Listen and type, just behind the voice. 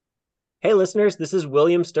Hey, listeners, this is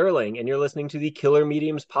William Sterling, and you're listening to the Killer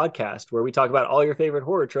Mediums podcast, where we talk about all your favorite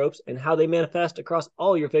horror tropes and how they manifest across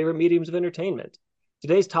all your favorite mediums of entertainment.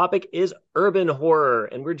 Today's topic is urban horror,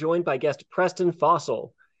 and we're joined by guest Preston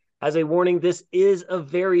Fassel. As a warning, this is a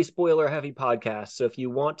very spoiler heavy podcast, so if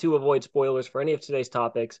you want to avoid spoilers for any of today's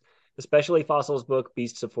topics, especially Fassel's book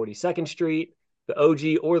Beasts of 42nd Street, the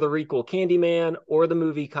OG or the requel Candyman, or the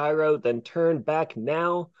movie Cairo, then turn back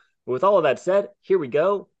now. But with all of that said, here we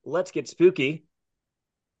go. Let's get spooky.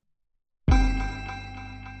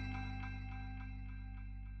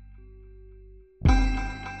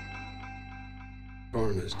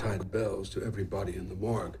 Coroners tied bells to everybody in the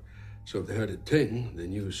morgue, so if they heard a ting, they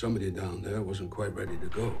knew somebody down there wasn't quite ready to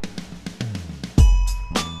go.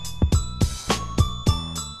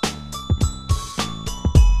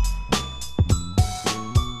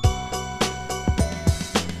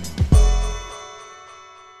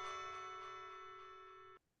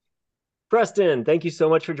 Preston, thank you so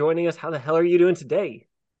much for joining us. How the hell are you doing today?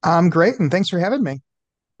 I'm great, and thanks for having me.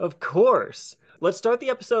 Of course. Let's start the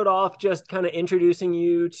episode off just kind of introducing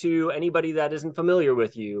you to anybody that isn't familiar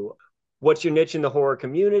with you. What's your niche in the horror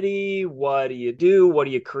community? What do you do? What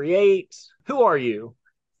do you create? Who are you?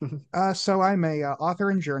 So I'm a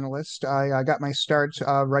author and journalist. I got my start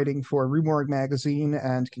writing for Rue Morgue magazine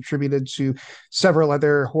and contributed to several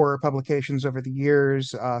other horror publications over the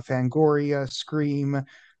years, Fangoria, Scream,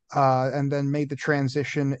 and then made the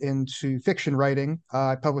transition into fiction writing.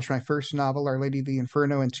 I published my first novel, Our Lady of the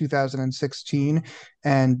Inferno, in 2016,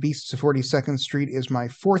 and Beasts of 42nd Street is my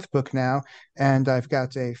fourth book now, and I've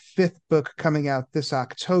got a fifth book coming out this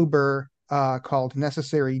October. Called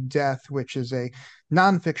Necessary Death, which is a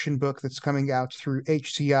nonfiction book that's coming out through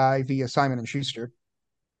HCI via Simon and Schuster.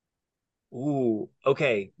 Ooh,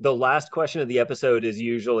 okay. The last question of the episode is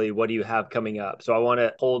usually what do you have coming up? So I want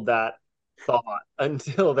to hold that thought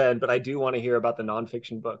until then, but I do want to hear about the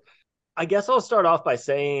nonfiction book. I guess I'll start off by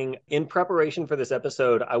saying, in preparation for this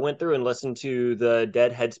episode, I went through and listened to the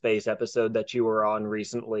Dead Headspace episode that you were on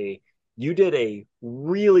recently. You did a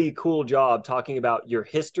really cool job talking about your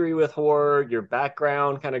history with horror, your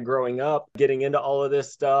background kind of growing up, getting into all of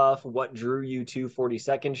this stuff, what drew you to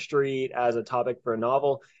 42nd Street as a topic for a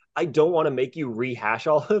novel. I don't want to make you rehash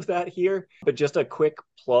all of that here, but just a quick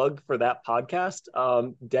plug for that podcast,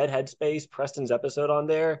 Dead Headspace, Preston's episode on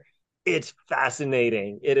there. It's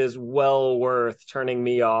fascinating. It is well worth turning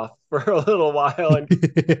me off for a little while.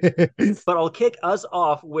 But I'll kick us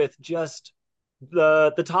off with just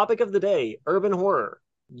the topic of the day, urban horror.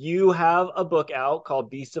 You have a book out called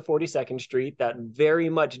Beasts of 42nd Street that very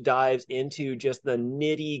much dives into just the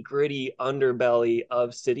nitty gritty underbelly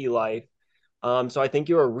of city life. So I think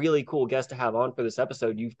you're a really cool guest to have on for this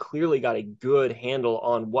episode. You've clearly got a good handle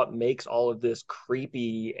on what makes all of this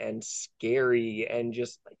creepy and scary and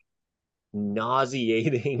just like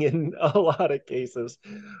nauseating in a lot of cases.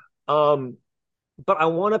 Um, but I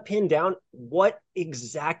want to pin down what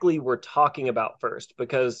exactly we're talking about first,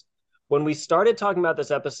 because when we started talking about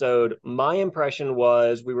this episode, my impression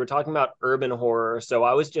was we were talking about urban horror. So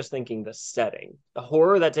I was just thinking the setting, the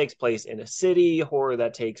horror that takes place in a city, horror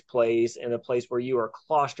that takes place in a place where you are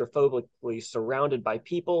claustrophobically surrounded by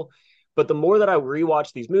people. But the more that I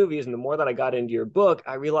rewatched these movies and the more that I got into your book,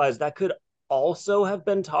 I realized that could also have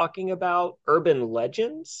been talking about urban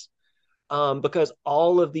legends, because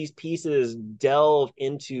all of these pieces delve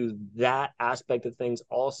into that aspect of things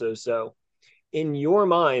also. So, in your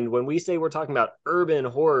mind, when we say we're talking about urban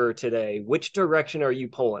horror today, which direction are you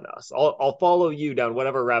pulling us? I'll follow you down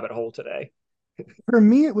whatever rabbit hole today. For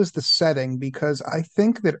me, it was the setting because I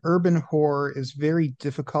think that urban horror is very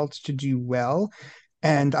difficult to do well,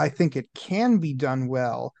 and I think it can be done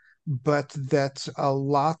well, but that a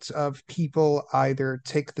lot of people either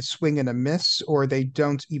take the swing and a miss or they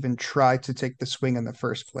don't even try to take the swing in the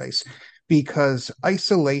first place because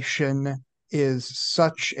isolation is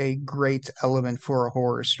such a great element for a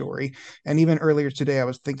horror story. And even earlier today, I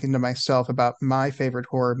was thinking to myself about my favorite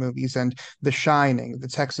horror movies, and The Shining, The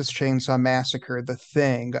Texas Chainsaw Massacre, The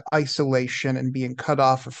Thing, isolation and being cut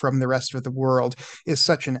off from the rest of the world is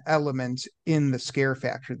such an element in the scare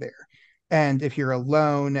factor there. And if you're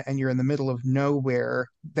alone and you're in the middle of nowhere,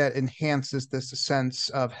 that enhances this sense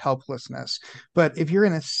of helplessness. But if you're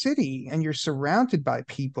in a city and you're surrounded by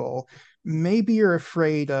people, maybe you're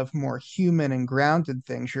afraid of more human and grounded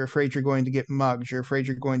things. You're afraid you're going to get mugged. You're afraid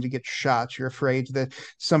you're going to get shot. You're afraid that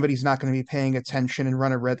somebody's not going to be paying attention and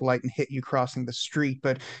run a red light and hit you crossing the street.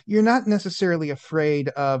 But you're not necessarily afraid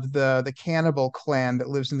of the cannibal clan that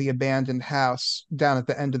lives in the abandoned house down at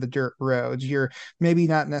the end of the dirt road. You're maybe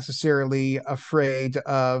not necessarily afraid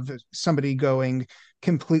of somebody going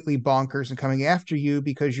completely bonkers and coming after you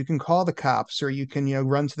because you can call the cops or you can,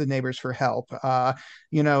 run to the neighbors for help.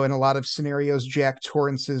 In a lot of scenarios, Jack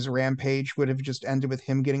Torrance's rampage would have just ended with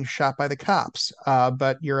him getting shot by the cops,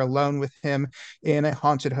 but you're alone with him in a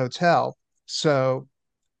haunted hotel. So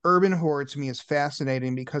urban horror to me is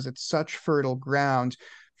fascinating because it's such fertile ground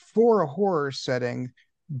for a horror setting,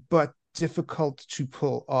 but difficult to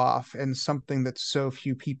pull off and something that so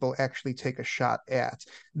few people actually take a shot at.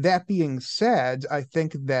 That being said, I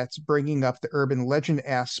think that bringing up the urban legend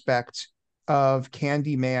aspect of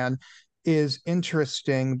Candyman is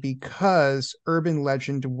interesting because urban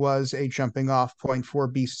legend was a jumping off point for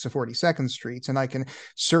Beasts of 42nd Street. And I can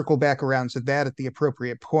circle back around to that at the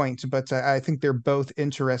appropriate point. But I think they're both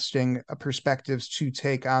interesting perspectives to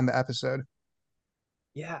take on the episode.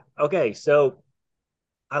 Yeah. Okay. So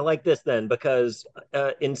I like this then because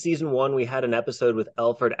in season one, we had an episode with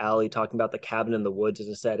Alfred Alley talking about the cabin in the woods as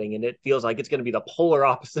a setting, and it feels like it's going to be the polar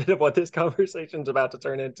opposite of what this conversation is about to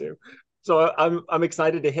turn into. So I'm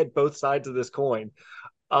excited to hit both sides of this coin.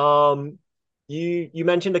 Um, you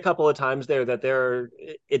mentioned a couple of times there that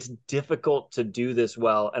it's difficult to do this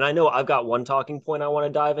well, and I know I've got one talking point I want to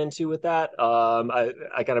dive into with that.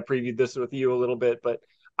 I kind of previewed this with you a little bit, but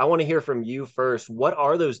I want to hear from you first. What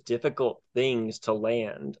are those difficult things to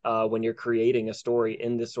land when you're creating a story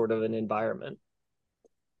in this sort of an environment?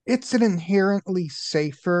 It's an inherently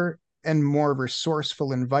safer and more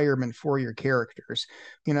resourceful environment for your characters.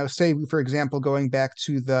 Say for example, going back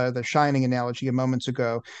to the Shining analogy a moment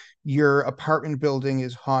ago, your apartment building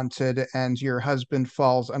is haunted and your husband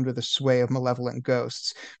falls under the sway of malevolent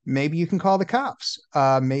ghosts. Maybe you can call the cops.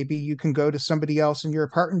 Maybe you can go to somebody else in your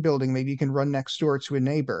apartment building. Maybe you can run next door to a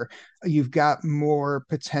neighbor. You've got more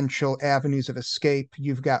potential avenues of escape.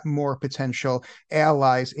 You've got more potential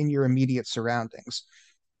allies in your immediate surroundings.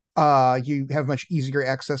 You have much easier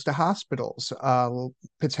access to hospitals,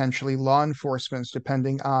 potentially law enforcement,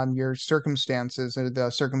 depending on your circumstances or the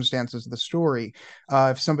circumstances of the story.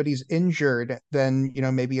 If somebody's injured, then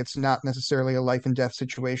maybe it's not necessarily a life and death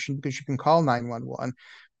situation because you can call 911.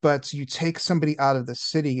 But you take somebody out of the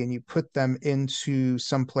city and you put them into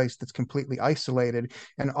some place that's completely isolated,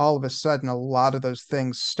 and all of a sudden, a lot of those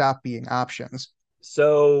things stop being options.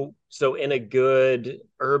 So in a good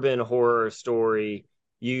urban horror story,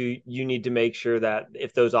 you need to make sure that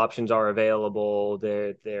if those options are available,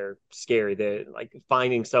 they're scary. They're like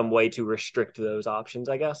finding some way to restrict those options,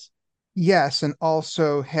 I guess. Yes, and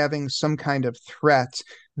also having some kind of threat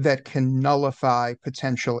that can nullify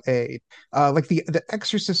potential aid. Like the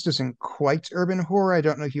Exorcist isn't quite urban horror. I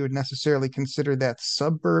don't know if you would necessarily consider that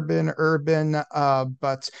suburban urban,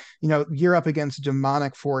 but you're up against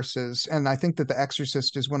demonic forces, and I think that The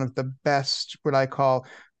Exorcist is one of the best, what I call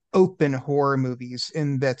open horror movies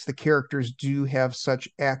in that the characters do have such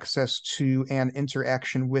access to and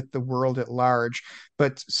interaction with the world at large,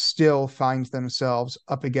 but still find themselves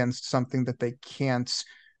up against something that they can't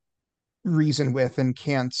reason with and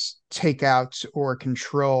can't take out or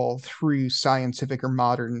control through scientific or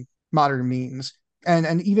modern means.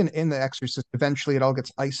 And even in The Exorcist, eventually it all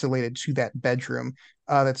gets isolated to that bedroom.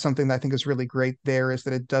 That's something that I think is really great there is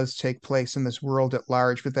that it does take place in this world at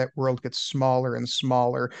large, but that world gets smaller and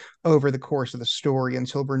smaller over the course of the story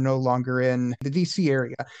until we're no longer in the DC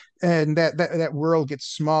area. And that world gets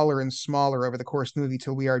smaller and smaller over the course of the movie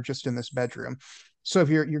till we are just in this bedroom. So if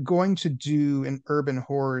you're going to do an urban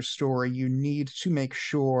horror story, you need to make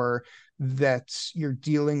sure that you're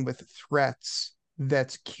dealing with threats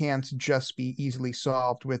that can't just be easily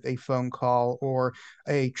solved with a phone call or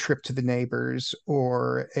a trip to the neighbors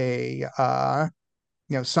or a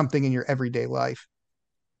something in your everyday life.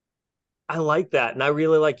 I like that. And I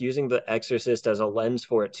really like using The Exorcist as a lens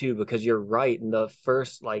for it too, because you're right. In the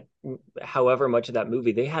first, like, however much of that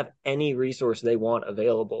movie, they have any resource they want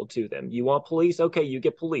available to them. You want police? Okay, you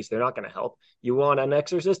get police. They're not going to help. You want an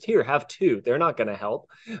exorcist? Here, have two. They're not going to help.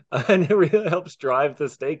 And it really helps drive the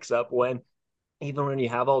stakes up when, even when you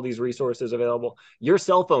have all these resources available, your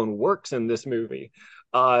cell phone works in this movie.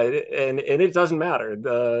 And it doesn't matter.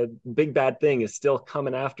 The big bad thing is still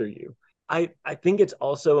coming after you. I think it's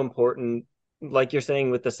also important, like you're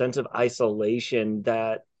saying, with the sense of isolation,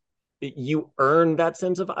 that you earn that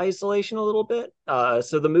sense of isolation a little bit.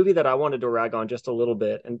 So the movie that I wanted to rag on just a little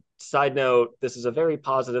bit, and side note, this is a very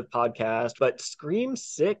positive podcast, but Scream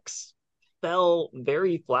 6 fell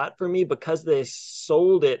very flat for me because they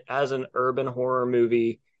sold it as an urban horror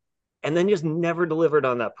movie and then just never delivered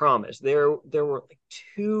on that promise. There were like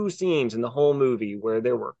two scenes in the whole movie where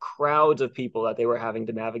there were crowds of people that they were having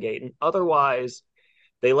to navigate, and otherwise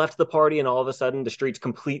they left the party and all of a sudden the street's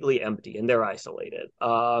completely empty and they're isolated.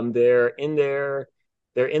 They're in there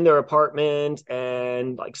they're in their apartment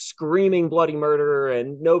and like screaming bloody murder,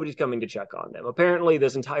 and nobody's coming to check on them. Apparently,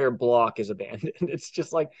 this entire block is abandoned. It's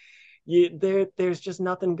just like there's just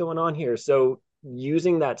nothing going on here. So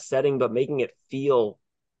using that setting but making it feel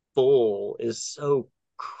full is so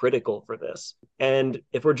critical for this. And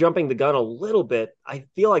if we're jumping the gun a little bit, I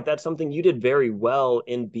feel like that's something you did very well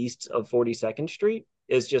in Beasts of 42nd Street,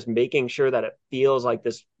 is just making sure that it feels like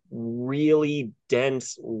this really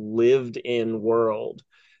dense, lived in world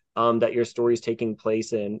that your story is taking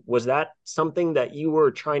place in. Was that something that you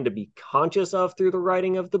were trying to be conscious of through the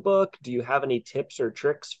writing of the book? Do you have any tips or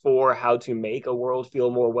tricks for how to make a world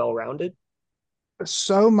feel more well rounded?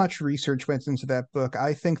 So much research went into that book.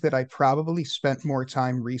 I think that I probably spent more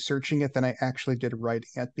time researching it than I actually did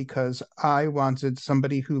writing it because I wanted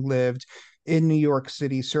somebody who lived in New York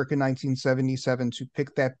City circa 1977 to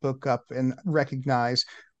pick that book up and recognize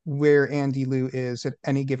where Andy Liu is at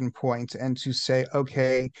any given point and to say,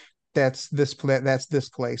 okay, that's this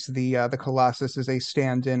place. The Colossus is a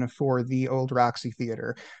stand-in for the old Roxy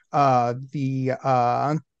Theater. The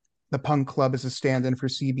Punk Club is a stand-in for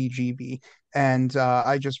CBGB, and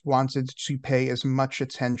I just wanted to pay as much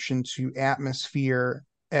attention to atmosphere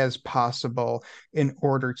as possible in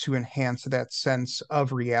order to enhance that sense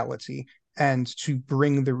of reality and to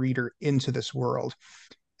bring the reader into this world.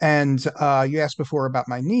 And you asked before about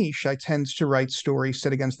my niche. I tend to write stories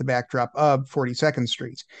set against the backdrop of 42nd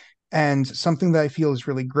Street. And something that I feel is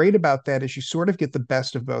really great about that is you sort of get the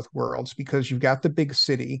best of both worlds because you've got the big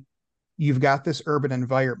city, you've got this urban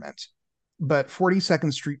environment, but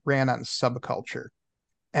 42nd Street ran on subculture.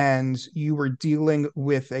 And you were dealing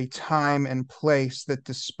with a time and place that,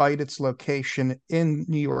 despite its location in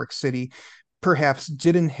New York City, perhaps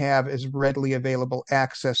didn't have as readily available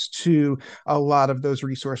access to a lot of those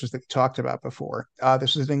resources that we talked about before.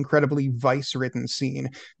 This is an incredibly vice-ridden scene.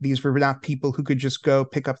 These were not people who could just go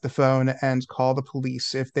pick up the phone and call the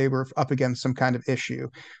police if they were up against some kind of issue.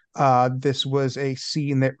 This was a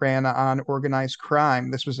scene that ran on organized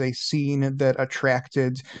crime. This was a scene that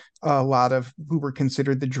attracted a lot of who were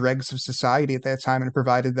considered the dregs of society at that time and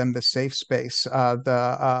provided them the safe space.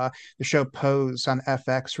 The show Pose on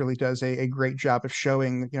FX really does a great job of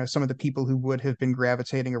showing, some of the people who would have been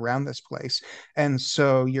gravitating around this place. And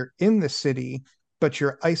so you're in the city, but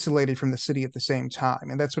you're isolated from the city at the same time.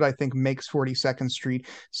 And that's what I think makes 42nd Street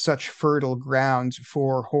such fertile ground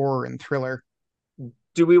for horror and thriller.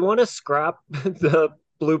 Do we want to scrap the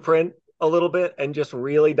blueprint a little bit and just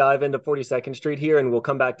really dive into 42nd Street here, and we'll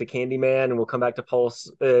come back to Candyman and we'll come back to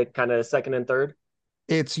Pulse kind of second and third?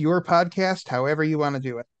 It's your podcast, however you want to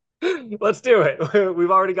do it. Let's do it.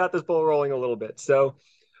 We've already got this ball rolling a little bit. So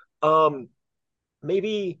um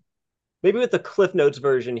maybe with the Cliff Notes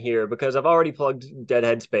version here, because I've already plugged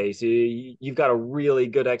Deadhead Space. You've got a really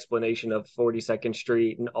good explanation of 42nd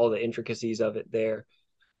Street and all the intricacies of it there.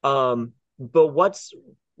 But what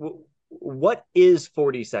is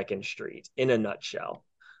 42nd Street in a nutshell?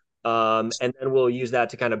 And then we'll use that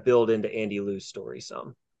to kind of build into Andy Liu's story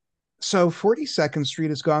some. So 42nd Street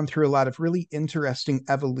has gone through a lot of really interesting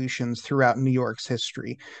evolutions throughout New York's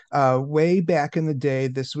history. Way back in the day,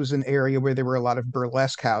 this was an area where there were a lot of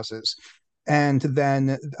burlesque houses. And then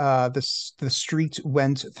the street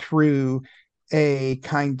went through a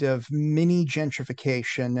kind of mini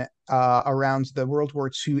gentrification around the World War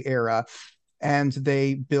II era, and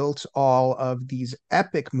they built all of these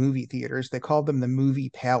epic movie theaters. They called them the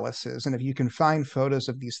movie palaces. And if you can find photos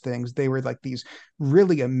of these things, they were like these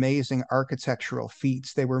really amazing architectural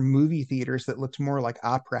feats. They were movie theaters that looked more like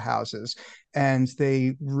opera houses. And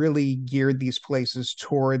they really geared these places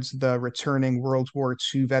towards the returning World War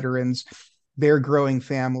II veterans, their growing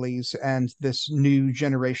families, and this new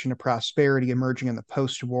generation of prosperity emerging in the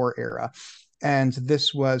post-war era. And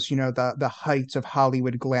this was, the height of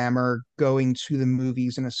Hollywood glamour, going to the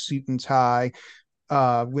movies in a suit and tie,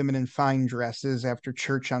 women in fine dresses after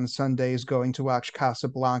church on Sundays, going to watch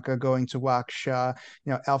Casablanca, going to watch,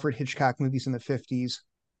 Alfred Hitchcock movies in the 50s.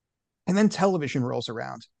 And then television rolls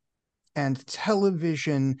around, and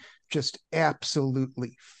television just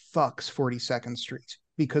absolutely fucks 42nd Street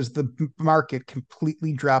because the market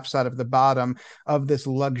completely drops out of the bottom of this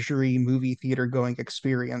luxury movie theater going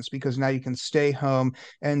experience, because now you can stay home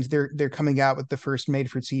and they're coming out with the first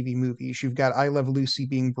made for TV movies. You've got I Love Lucy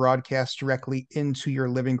being broadcast directly into your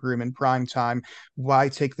living room in prime time. Why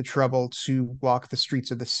take the trouble to walk the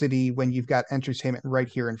streets of the city when you've got entertainment right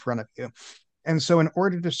here in front of you? And so, in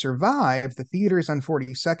order to survive, the theaters on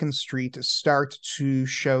 42nd Street start to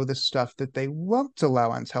show the stuff that they won't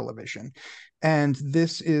allow on television. And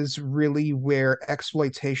this is really where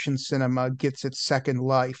exploitation cinema gets its second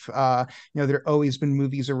life. There have always been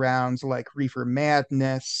movies around like Reefer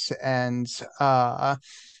Madness and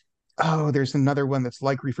oh, there's another one that's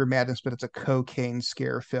like Reefer Madness, but it's a cocaine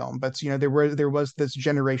scare film. But there was this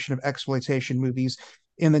generation of exploitation movies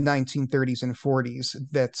in the 1930s and 40s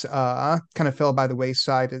that kind of fell by the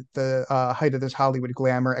wayside at the height of this Hollywood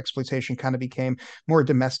glamour. Exploitation kind of became more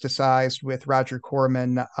domesticized with Roger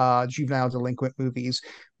Corman, juvenile delinquent movies.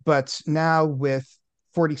 But now with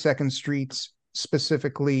 42nd Street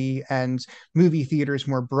specifically and movie theaters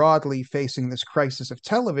more broadly facing this crisis of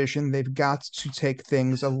television, they've got to take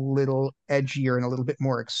things a little edgier and a little bit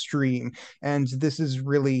more extreme. And this is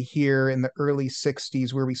really here in the early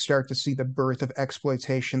 60s where we start to see the birth of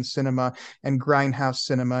exploitation cinema and grindhouse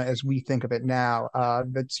cinema as we think of it now.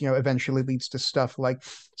 That's, eventually leads to stuff like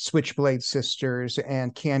Switchblade Sisters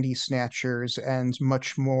and Candy Snatchers and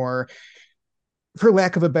much more, for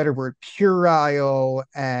lack of a better word, puerile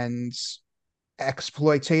and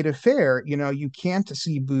exploitative fare. You can't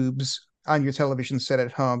see boobs on your television set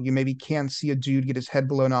at home. You maybe can't see a dude get his head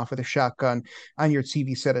blown off with a shotgun on your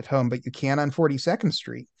TV set at home, but you can on 42nd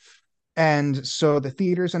Street. And so the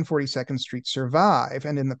theaters on 42nd Street survive.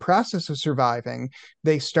 And in the process of surviving,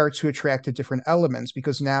 they start to attract to different elements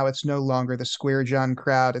because now it's no longer the Square John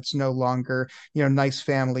crowd. It's no longer, nice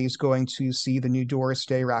families going to see the new Doris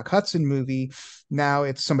Day Rock Hudson movie. Now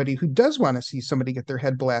it's somebody who does want to see somebody get their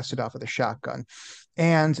head blasted off with a shotgun.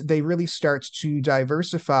 And they really start to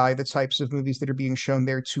diversify the types of movies that are being shown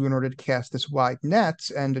there too in order to cast this wide net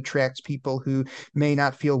and attract people who may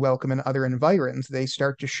not feel welcome in other environs. They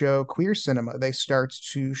start to show queer cinema. They start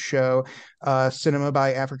to show cinema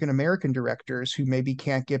by African American directors who maybe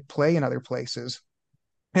can't get play in other places.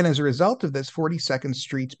 And as a result of this, 42nd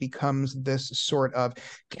Street becomes this sort of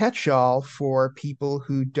catch all for people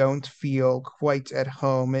who don't feel quite at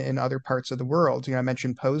home in other parts of the world. I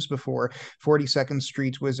mentioned Pose before. 42nd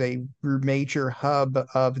Street was a major hub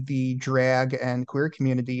of the drag and queer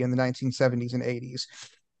community in the 1970s and 80s.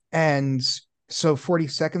 And so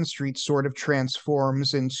 42nd Street sort of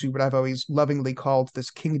transforms into what I've always lovingly called this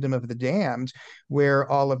kingdom of the damned, where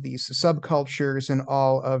all of these subcultures and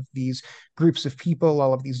all of these groups of people,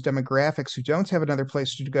 all of these demographics who don't have another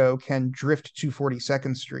place to go can drift to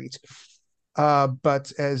 42nd Street.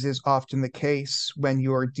 But as is often the case when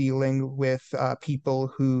you're dealing with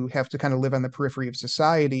people who have to kind of live on the periphery of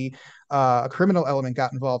society, a criminal element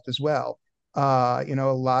got involved as well.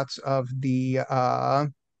 Lots of the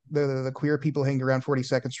queer people hanging around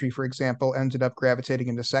 42nd Street, for example, ended up gravitating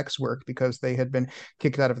into sex work because they had been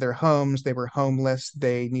kicked out of their homes. They were homeless.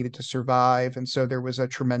 They needed to survive. And so there was a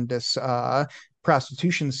tremendous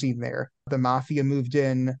prostitution scene there. The mafia moved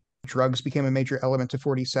in. Drugs became a major element of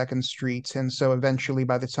 42nd Street. And so eventually,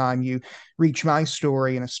 by the time you reach my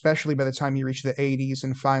story, and especially by the time you reach the 80s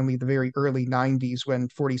and finally the very early 90s when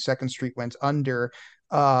 42nd Street went under,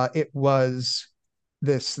 it was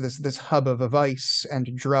this hub of vice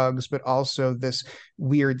and drugs, but also this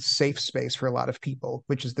weird safe space for a lot of people,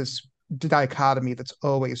 which is this dichotomy that's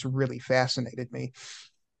always really fascinated me.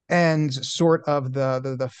 And sort of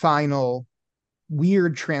the final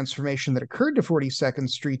weird transformation that occurred to 42nd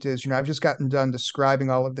Street is, I've just gotten done describing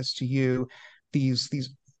all of this to you, these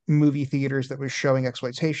movie theaters that was showing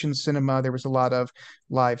exploitation cinema. There was a lot of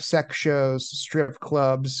live sex shows, strip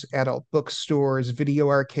clubs, adult bookstores, video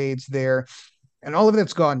arcades there. And all of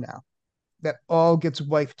that's gone now. That all gets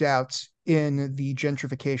wiped out in the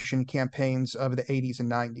gentrification campaigns of the 80s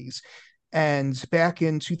and 90s. And back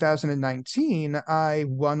in 2019, I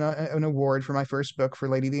won an award for my first book for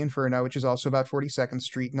Lady the Inferno, which is also about 42nd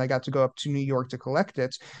Street. And I got to go up to New York to collect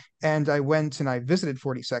it. And I went and I visited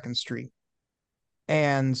 42nd Street.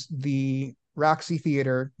 And the Roxy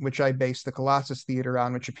Theater, which I based the Colossus Theater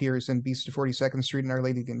on, which appears in Beast of 42nd Street and Our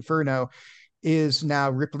Lady of the Inferno, is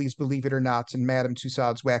now Ripley's Believe It or Not in Madame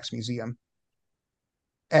Tussauds Wax Museum.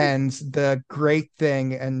 And the great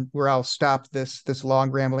thing, and where I'll stop this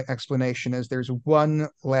long rambling explanation, is there's one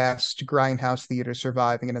last grindhouse theater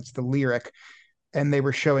surviving, and it's the Lyric, and they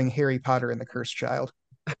were showing Harry Potter and the Cursed Child.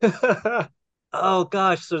 Oh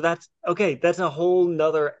gosh, so that's okay. That's a whole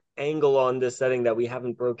nother angle on this setting that we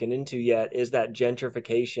haven't broken into yet, is that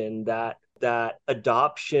gentrification, that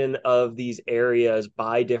adoption of these areas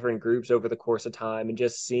by different groups over the course of time, and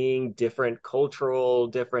just seeing different cultural,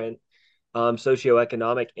 different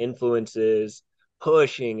socioeconomic influences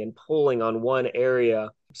pushing and pulling on one area.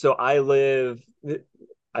 So I lived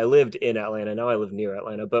in Atlanta. Now I live near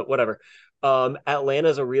Atlanta, but whatever.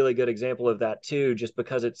 Atlanta's a really good example of that too, just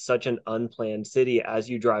because it's such an unplanned city. As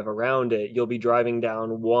you drive around it, you'll be driving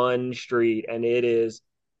down one street and it is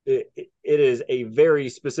a very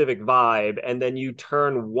specific vibe, and then you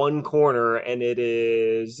turn one corner and it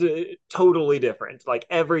is totally different. Like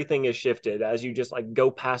everything is shifted as you just like go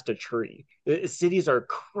past a tree. Cities are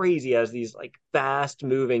crazy as these like fast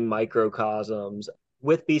moving microcosms.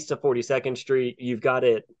 With Beast of 42nd Street, you've got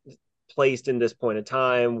it placed in this point of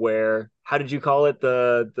time where, how did you call it,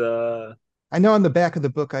 the I know on the back of the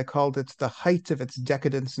book I called it the height of its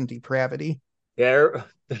decadence and depravity. yeah,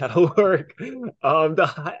 that'll work.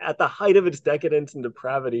 At the height of its decadence and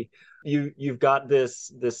depravity, you've got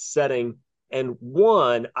this setting, and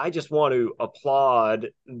one, I just want to applaud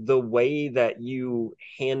the way that you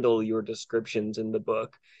handle your descriptions in the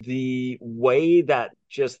book. The way that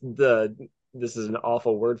just the this is an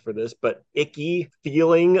awful word for this, but icky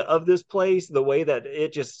feeling of this place, the way that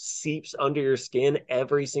it just seeps under your skin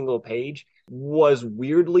every single page was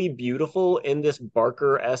weirdly beautiful in this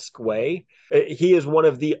Barker-esque way. He is one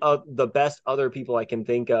of the best other people I can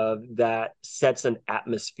think of that sets an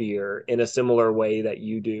atmosphere in a similar way that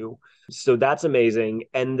you do. So that's amazing.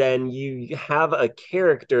 And then you have a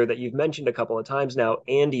character that you've mentioned a couple of times now,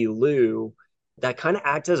 Andy Liu, that kind of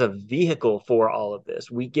acts as a vehicle for all of this.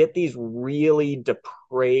 We get these really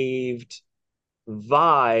depraved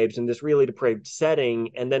vibes in this really depraved setting,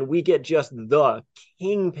 and then we get just the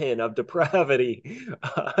kingpin of depravity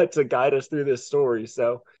to guide us through this story.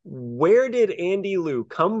 So where did Andy Liu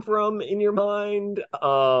come from in your mind?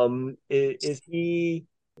 Is he,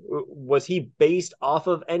 was he based off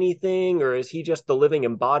of anything, or is he just the living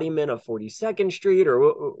embodiment of 42nd Street,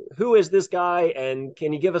 or who is this guy, and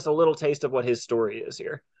can you give us a little taste of what his story is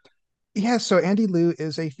here? Yeah, so Andy Liu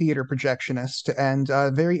is a theater projectionist. And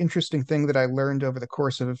a very interesting thing that I learned over the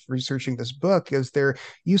course of researching this book is there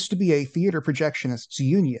used to be a theater projectionists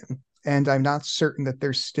union. And I'm not certain that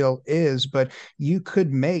there still is, but you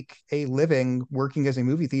could make a living working as a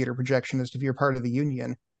movie theater projectionist if you're part of the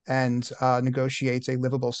union and negotiates a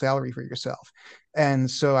livable salary for yourself.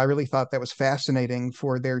 And so I really thought that was fascinating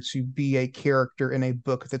for there to be a character in a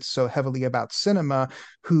book that's so heavily about cinema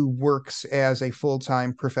who works as a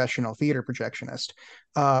full-time professional theater projectionist.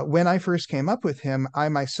 When I first came up with him, I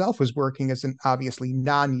myself was working as an obviously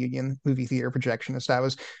non-union movie theater projectionist. I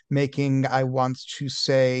was making, I want to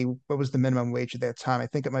say, what was the minimum wage at that time? I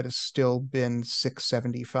think it might have still been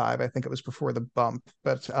 6.75. I think it was before the bump.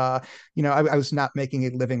 But I was not making a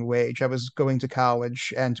living wage. I was going to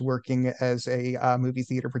college and working as a movie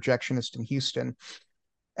theater projectionist in Houston.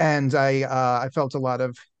 And I felt a lot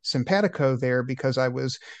of simpatico there because I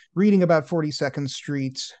was reading about 42nd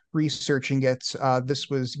Street, researching it. This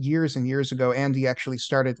was years and years ago. Andy actually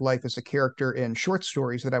started life as a character in short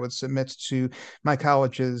stories that I would submit to my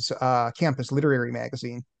college's campus literary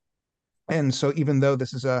magazine. And so, even though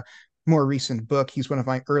this is a more recent book, he's one of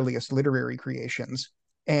my earliest literary creations.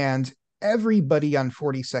 And everybody on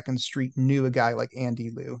 42nd Street knew a guy like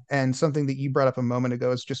Andy Liu. And something that you brought up a moment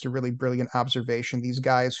ago is just a really brilliant observation. These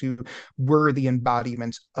guys who were the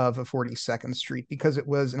embodiment of a 42nd Street, because it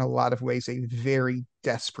was in a lot of ways a very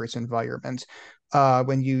desperate environment.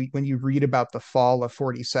 When you read about the fall of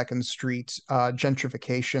 42nd Street,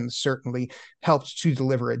 gentrification certainly helped to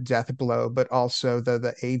deliver a death blow, but also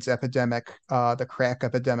the AIDS epidemic, the crack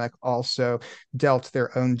epidemic also dealt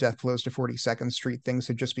their own death blows to 42nd Street. Things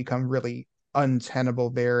had just become really untenable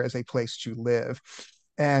there as a place to live.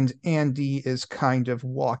 And Andy is kind of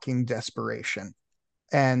walking desperation.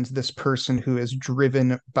 And this person who is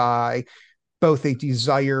driven by both a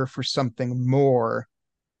desire for something more,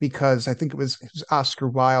 because I think it was Oscar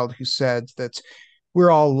Wilde who said that we're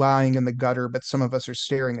all lying in the gutter, but some of us are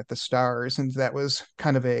staring at the stars. And that was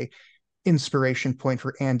kind of a inspiration point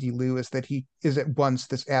for Andy Liu, is that he is at once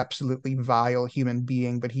this absolutely vile human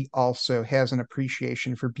being, but he also has an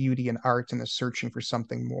appreciation for beauty and art and is searching for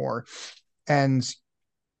something more. And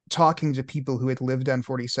talking to people who had lived on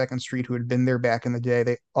 42nd Street, who had been there back in the day,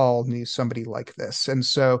 they all knew somebody like this. And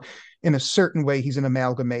so, in a certain way, he's an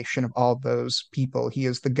amalgamation of all those people. He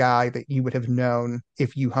is the guy that you would have known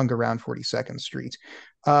if you hung around 42nd Street.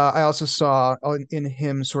 I also saw in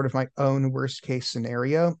him sort of my own worst case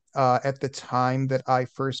scenario. At the time that I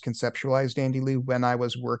first conceptualized Andy Liu, when I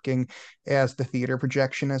was working as the theater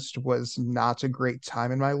projectionist, was not a great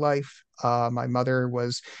time in my life. My mother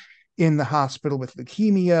was in the hospital with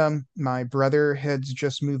leukemia. My brother had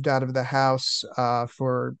just moved out of the house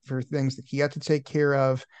for things that he had to take care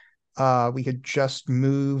of. We had just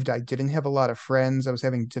moved. I didn't have a lot of friends. I was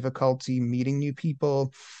having difficulty meeting new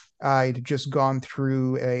people. I'd just gone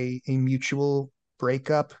through a mutual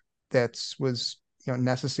breakup that was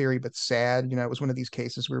necessary but sad. It was one of these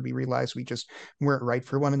cases where we realized we just weren't right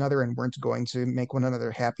for one another and weren't going to make one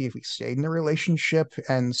another happy if we stayed in a relationship.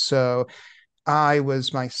 And so I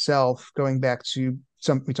was myself, going back to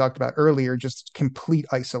something we talked about earlier, just complete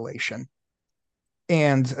isolation.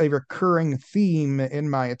 And a recurring theme in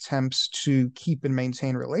my attempts to keep and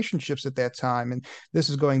maintain relationships at that time, and this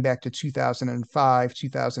is going back to 2005,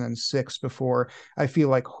 2006, before I feel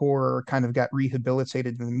like horror kind of got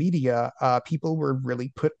rehabilitated in the media, people were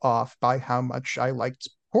really put off by how much I liked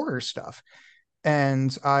horror stuff.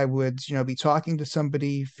 And I would, be talking to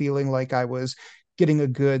somebody, feeling like I was getting a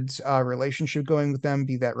good relationship going with them,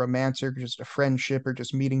 be that romantic or just a friendship or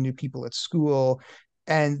just meeting new people at school.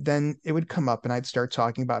 And then it would come up and I'd start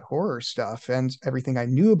talking about horror stuff and everything I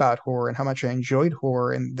knew about horror and how much I enjoyed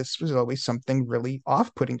horror. And this was always something really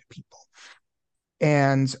off-putting to people.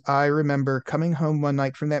 And I remember coming home one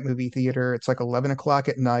night from that movie theater. It's like 11 o'clock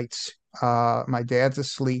at night. My dad's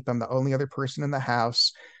asleep. I'm the only other person in the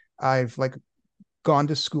house. I've like gone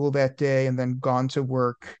to school that day and then gone to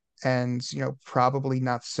work and probably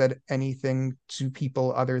not said anything to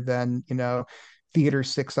people other than theater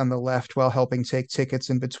six on the left while helping take tickets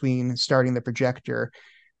in between starting the projector.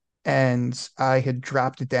 And I had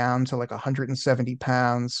dropped it down to like 170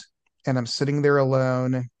 pounds, and I'm sitting there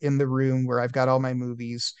alone in the room where I've got all my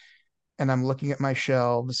movies, and I'm looking at my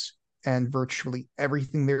shelves, and virtually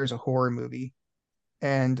everything there is a horror movie.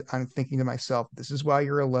 And I'm thinking to myself, this is why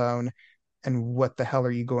you're alone, and what the hell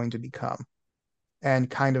are you going to become? And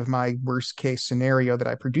kind of my worst case scenario that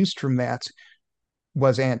I produced from that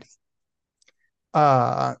was Andy.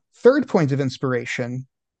 Third point of inspiration,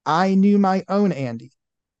 I knew my own Andy.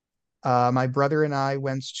 My brother and I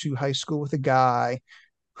went to high school with a guy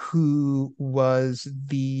who was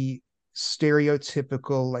the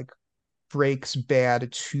stereotypical, like, breaks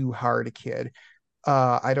bad too hard kid.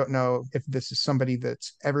 I don't know if this is somebody that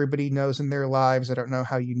everybody knows in their lives. I don't know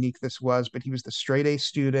how unique this was, but he was the straight A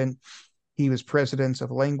student. He was president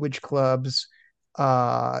of language clubs,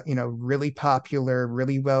 really popular,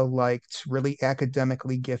 really well liked, really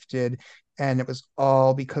academically gifted. And it was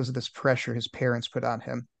all because of this pressure his parents put on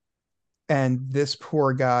him. And this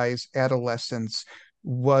poor guy's adolescence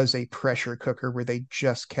was a pressure cooker where they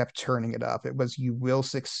just kept turning it up. It was, you will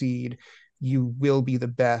succeed, you will be the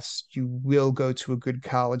best, you will go to a good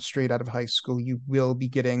college straight out of high school, you will be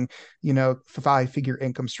getting, five-figure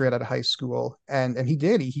income straight out of high school. And he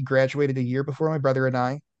did. He graduated a year before my brother and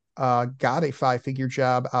I, got a five-figure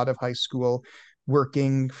job out of high school,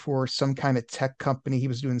 working for some kind of tech company. He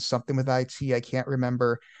was doing something with IT, I can't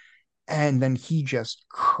remember. And then he just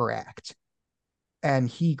cracked, and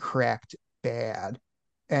he cracked bad.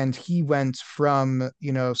 And he went from,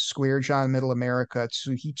 square John middle America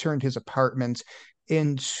to, he turned his apartment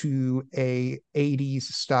into a 80s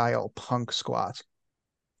style punk squat.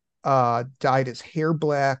 Dyed his hair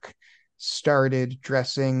black, started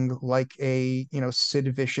dressing like a,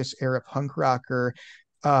 Sid Vicious era punk rocker.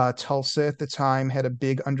 Tulsa at the time had a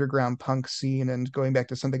big underground punk scene, and going back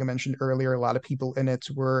to something I mentioned earlier, a lot of people in it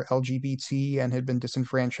were LGBT and had been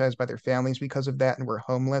disenfranchised by their families because of that and were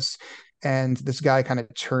homeless. And this guy kind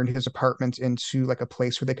of turned his apartment into like a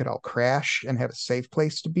place where they could all crash and have a safe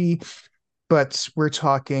place to be. But we're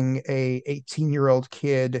talking a 18-year-old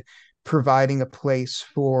kid providing a place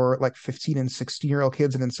for like 15 and 16-year-old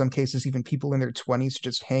kids, and in some cases even people in their 20s to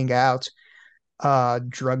just hang out.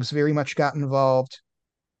 Drugs very much got involved,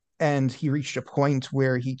 and he reached a point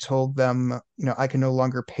where he told them, I can no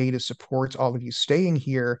longer pay to support all of you staying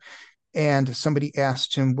here. And somebody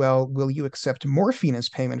asked him, well, will you accept morphine as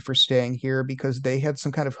payment for staying here? Because they had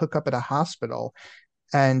some kind of hookup at a hospital.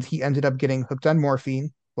 And he ended up getting hooked on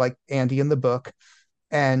morphine, like Andy in the book,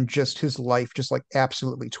 and just his life just like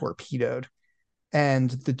absolutely torpedoed. And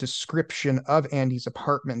the description of Andy's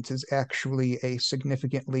apartment is actually a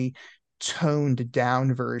significantly toned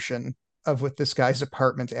down version of what this guy's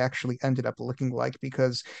apartment actually ended up looking like.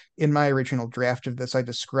 Because in my original draft of this, I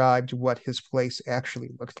described what his place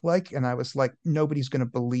actually looked like. And I was like, nobody's going to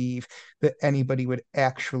believe that anybody would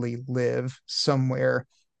actually live somewhere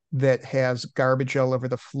that has garbage all over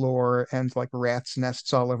the floor and like rats'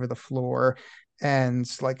 nests all over the floor and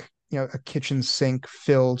like a kitchen sink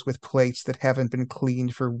filled with plates that haven't been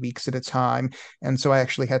cleaned for weeks at a time. And so I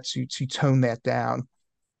actually had to tone that down.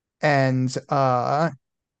 And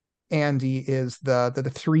Andy is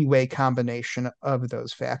the three-way combination of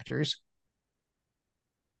those factors.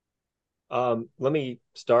 Let me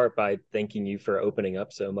start by thanking you for opening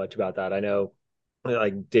up so much about that. I know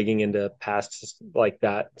like digging into pasts like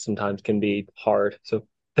that sometimes can be hard. So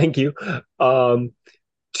thank you.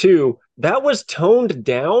 Two, that was toned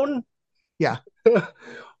down. Yeah.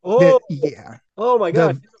 Oh, Yeah. oh my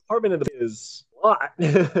God. The His apartment in the is a lot.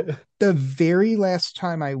 the very last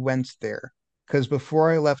time I went there, because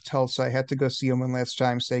before I left Tulsa, I had to go see him one last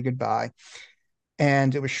time, say goodbye.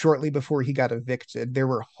 And it was shortly before he got evicted. There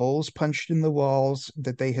were holes punched in the walls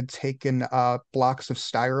that they had taken blocks of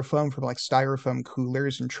styrofoam from like styrofoam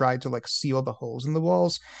coolers and tried to like seal the holes in the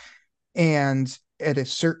walls. And at a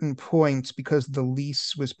certain point, because the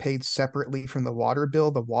lease was paid separately from the water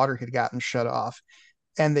bill, the water had gotten shut off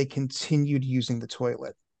and they continued using the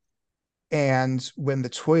toilet. And when the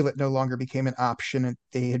toilet no longer became an option,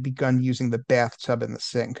 they had begun using the bathtub and the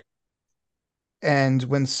sink. And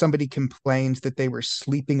when somebody complained that they were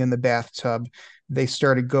sleeping in the bathtub, they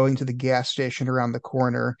started going to the gas station around the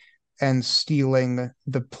corner and stealing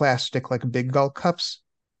the plastic, like big gulp cups,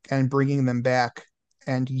 and bringing them back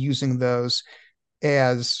and using those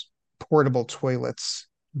as portable toilets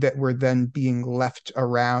that were then being left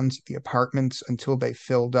around the apartments until they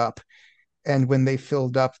filled up. And when they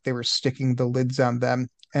filled up, they were sticking the lids on them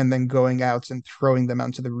and then going out and throwing them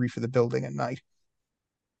onto the roof of the building at night.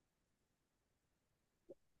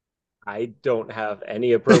 I don't have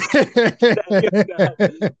any appropriate to any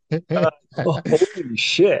of that. Holy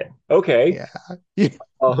shit. Okay. Yeah.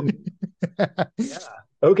 Um, yeah.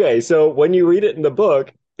 Okay. So when you read it in the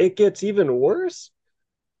book, it gets even worse.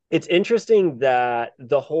 It's interesting that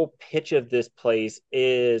the whole pitch of this place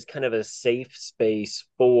is kind of a safe space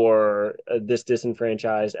for this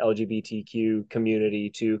disenfranchised LGBTQ community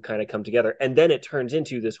to kind of come together. And then it turns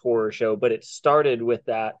into this horror show, but it started with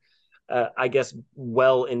that, I guess,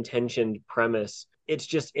 well-intentioned premise. It's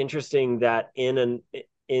just interesting that in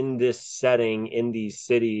this setting, in these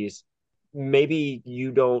cities, maybe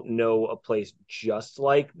you don't know a place just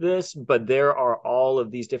like this, but there are all of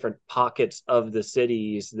these different pockets of the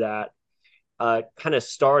cities that kind of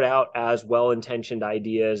start out as well-intentioned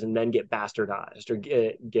ideas and then get bastardized or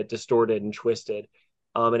get distorted and twisted.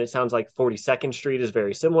 And it sounds like 42nd Street is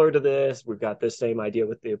very similar to this. We've got this same idea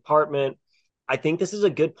with the apartment. I think this is a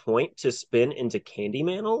good point to spin into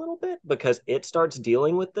Candyman a little bit because it starts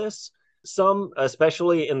dealing with this some,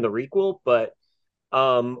 especially in the requel. But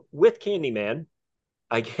with Candyman,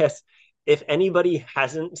 I guess if anybody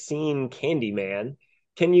hasn't seen Candyman,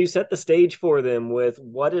 can you set the stage for them with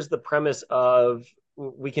what is the premise of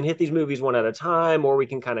we can hit these movies one at a time or we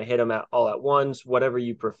can kind of hit them all at once, whatever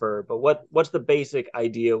you prefer. But what's the basic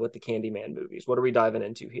idea with the Candyman movies? What are we diving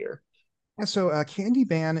into here? Yeah, so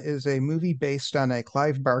Candyman is a movie based on a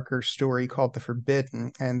Clive Barker story called The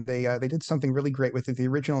Forbidden, and they did something really great with it. The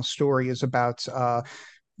original story is about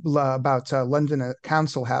London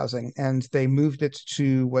council housing, and they moved it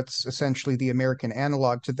to what's essentially the American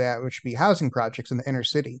analog to that, which would be housing projects in the inner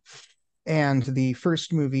city. And the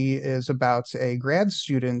first movie is about a grad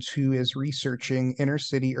student who is researching inner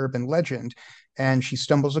city urban legend. And she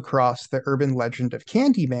stumbles across the urban legend of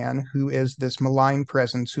Candyman, who is this malign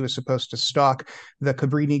presence who is supposed to stalk the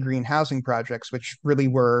Cabrini Green housing projects, which really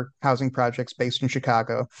were housing projects based in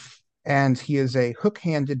Chicago. And he is a hook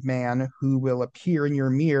handed man who will appear in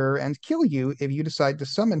your mirror and kill you if you decide to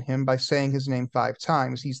summon him by saying his name 5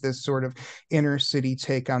 times. He's this sort of inner city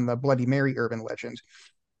take on the Bloody Mary urban legend.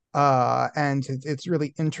 And it's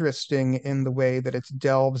really interesting in the way that it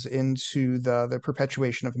delves into the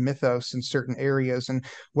perpetuation of mythos in certain areas and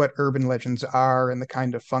what urban legends are and the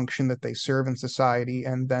kind of function that they serve in society,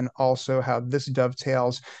 and then also how this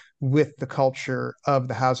dovetails with the culture of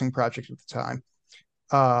the housing project at the time.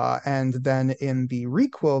 And then in the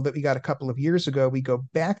requel that we got a couple of years ago, we go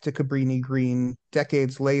back to Cabrini Green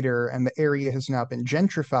decades later, and the area has now been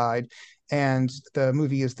gentrified. And the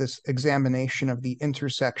movie is this examination of the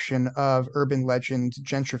intersection of urban legend,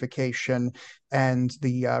 gentrification, and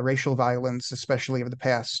the racial violence, especially of the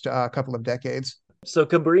past couple of decades. So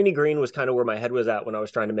Cabrini Green was kind of where my head was at when I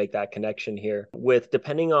was trying to make that connection here. With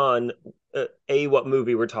depending on a what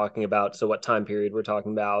movie we're talking about, so what time period we're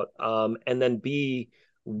talking about, and then b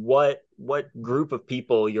what group of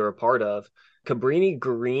people you're a part of. Cabrini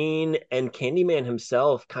Green and Candyman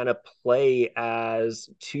himself kind of play as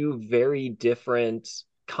two very different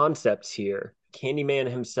concepts here. Candyman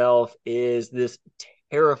himself is this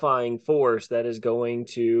terrifying force that is going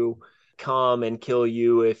to come and kill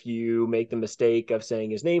you if you make the mistake of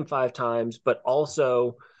saying his name 5 times, but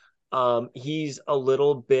also he's a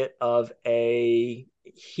little bit of a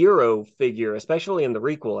hero figure, especially in the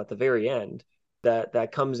requel at the very end,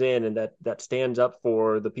 that comes in and that stands up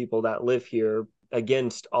for the people that live here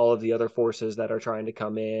against all of the other forces that are trying to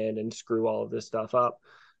come in and screw all of this stuff up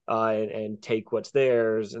and take what's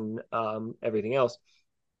theirs and everything else.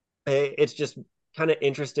 It's just kind of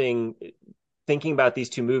interesting thinking about these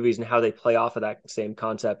two movies and how they play off of that same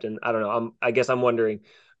concept. And I don't know, I guess I'm wondering,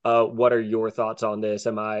 What are your thoughts on this?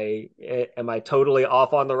 Am I totally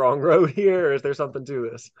off on the wrong road here, or is there something to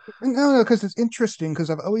this? No, no, because it's interesting because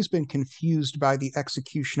I've always been confused by the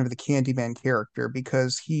execution of the Candyman character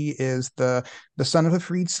because he is the son of a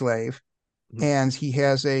freed slave and he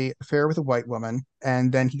has a affair with a white woman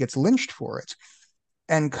and then he gets lynched for it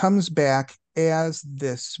and comes back as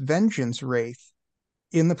this vengeance wraith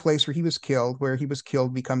in the place where he was killed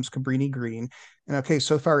becomes Cabrini Green. And okay,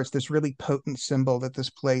 so far it's this really potent symbol that this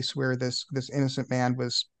place where this innocent man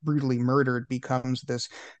was brutally murdered becomes this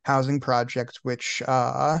housing project, which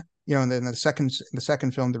and then the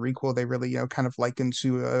second film, the requel, they really, kind of liken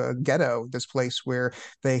to a ghetto, this place where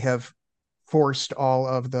they have forced all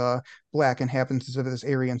of the black inhabitants of this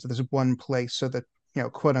area into this one place so that,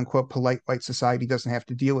 quote unquote, polite white society doesn't have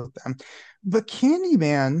to deal with them. But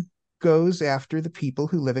Candyman goes after the people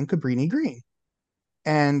who live in Cabrini Green.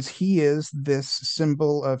 And he is this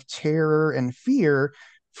symbol of terror and fear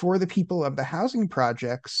for the people of the housing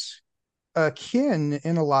projects, akin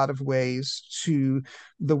in a lot of ways to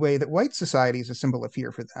the way that white society is a symbol of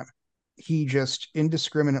fear for them. He just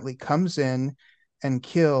indiscriminately comes in and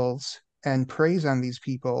kills and preys on these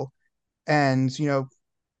people and,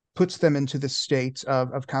 puts them into the state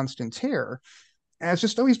of constant terror. And it's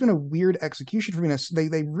just always been a weird execution for me.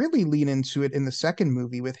 They really lean into it in the second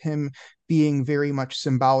movie with him being very much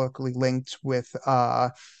symbolically linked with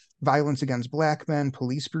violence against black men,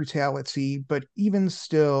 police brutality, but even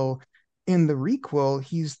still in the requel,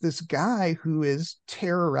 he's this guy who is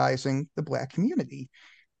terrorizing the black community.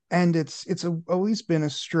 And always been a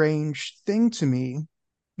strange thing to me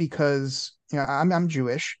because I'm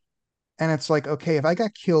Jewish and it's like, okay, if I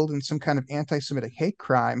got killed in some kind of anti-Semitic hate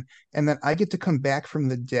crime, and then I get to come back from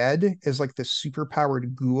the dead as like this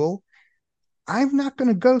superpowered ghoul, I'm not going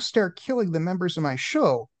to go start killing the members of my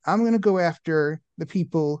show. I'm going to go after the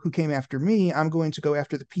people who came after me. I'm going to go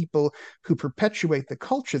after the people who perpetuate the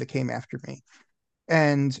culture that came after me.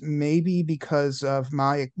 And maybe because of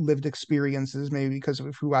my lived experiences, maybe because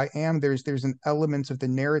of who I am, there's an element of the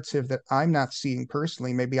narrative that I'm not seeing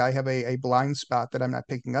personally. Maybe I have a blind spot that I'm not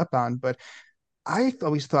picking up on, but I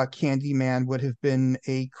always thought Candyman would have been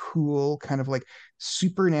a cool kind of like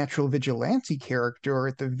supernatural vigilante character, or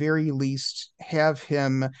at the very least have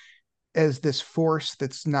him as this force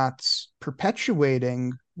that's not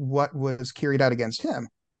perpetuating what was carried out against him.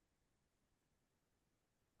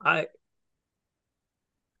 I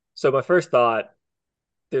So my first thought,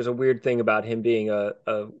 there's a weird thing about him being a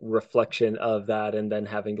reflection of that, and then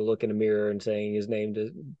having to look in a mirror and saying his name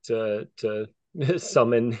to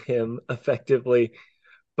summon him effectively.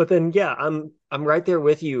 But then yeah, I'm right there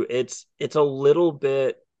with you. It's a little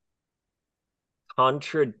bit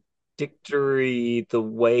contradictory the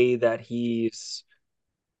way that he's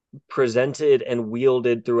presented and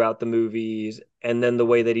wielded throughout the movies, and then the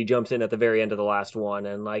way that he jumps in at the very end of the last one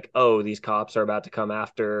and like, oh, these cops are about to come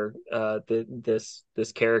after this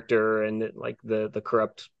character and like the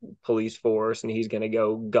corrupt police force, and he's gonna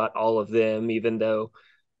go gut all of them, even though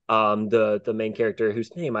the main character,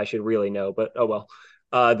 whose name I should really know, but oh well.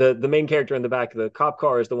 The main character in the back of the cop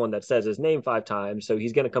car is the one that says his name 5 times, so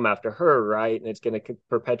he's going to come after her, right? And it's going to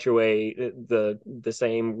perpetuate the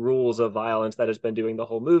same rules of violence that has been doing the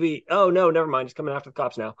whole movie. Oh no, never mind, he's coming after the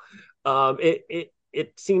cops now.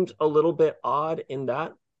 It seems a little bit odd in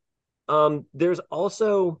that. There's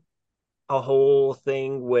also a whole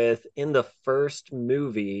thing with in the first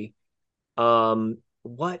movie.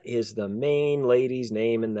 What is the main lady's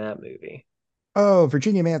name in that movie? Oh,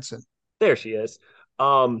 Virginia Madsen. There she is.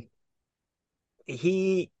 Um,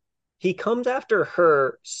 he he comes after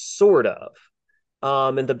her sort of.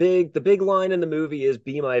 And the big line in the movie is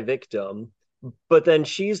 "Be my victim," but then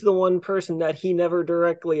she's the one person that he never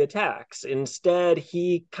directly attacks. Instead,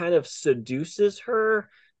 he kind of seduces her,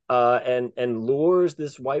 and lures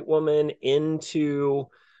this white woman into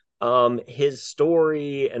his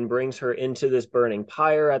story and brings her into this burning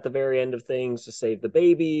pyre at the very end of things to save the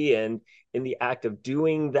baby. And in the act of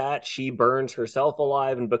doing that, she burns herself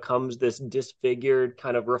alive and becomes this disfigured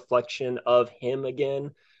kind of reflection of him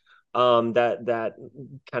again, that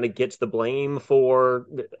kind of gets the blame for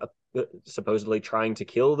supposedly trying to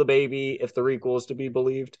kill the baby, if the requel is to be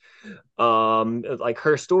believed. Like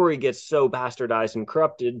her story gets so bastardized and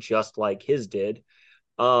corrupted, just like his did,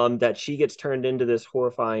 that she gets turned into this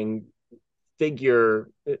horrifying figure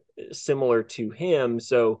similar to him.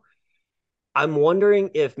 So I'm wondering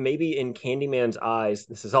if maybe in Candyman's eyes,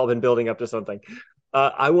 this has all been building up to something.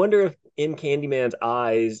 I wonder if in Candyman's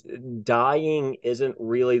eyes, dying isn't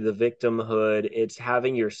really the victimhood, it's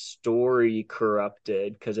having your story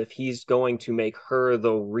corrupted. Because if he's going to make her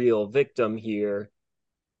the real victim here,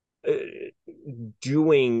 uh,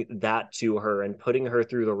 doing that to her and putting her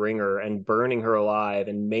through the ringer and burning her alive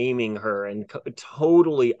and maiming her and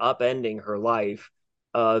totally upending her life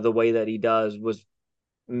the way that he does was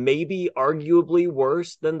maybe arguably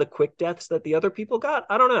worse than the quick deaths that the other people got.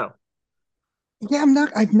 I don't know. Yeah,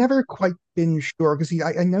 I've never quite been sure because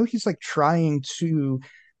I know he's like trying to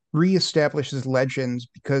reestablish his legends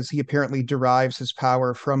because he apparently derives his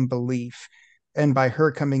power from belief. And by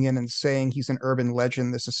her coming in and saying he's an urban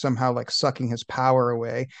legend, this is somehow like sucking his power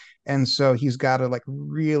away. And so he's got to like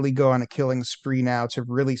really go on a killing spree now to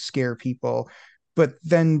really scare people. But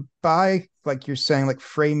then by, like you're saying, like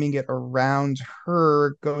framing it around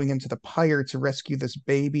her going into the pyre to rescue this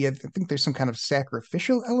baby, I think there's some kind of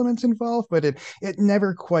sacrificial elements involved, but it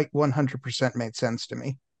never quite 100% made sense to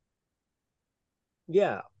me.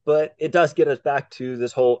 Yeah, but it does get us back to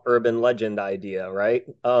this whole urban legend idea, right?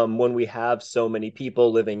 When we have so many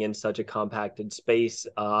people living in such a compacted space,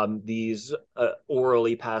 these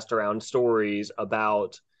orally passed around stories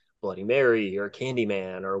about Bloody Mary or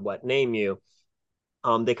Candyman or what name you,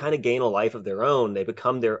 they kind of gain a life of their own. They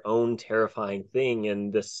become their own terrifying thing in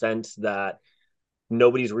the sense that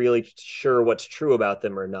nobody's really sure what's true about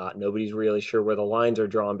them or not. Nobody's really sure where the lines are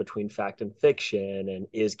drawn between fact and fiction. And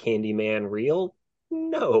is Candyman real?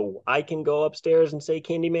 No, I can go upstairs and say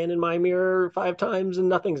Candyman in my mirror 5 times and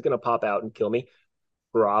nothing's going to pop out and kill me.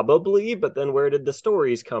 Probably, but then where did the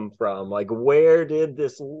stories come from? Like, where did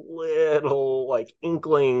this little like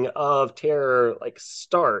inkling of terror like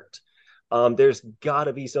start? There's got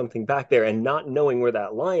to be something back there, and not knowing where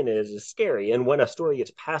that line is scary. And when a story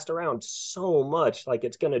gets passed around so much, like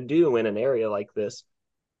it's gonna do in an area like this,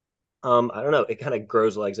 I don't know, it kind of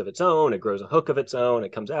grows legs of its own, it grows a hook of its own,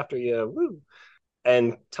 it comes after you. Woo.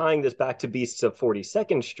 And tying this back to Beasts of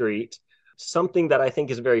 42nd Street, something that I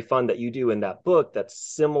think is very fun that you do in that book that's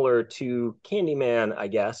similar to Candyman, I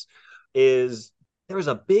guess, is there's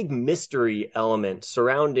a big mystery element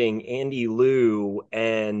surrounding Andy Liu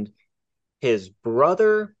and his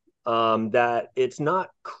brother, that it's not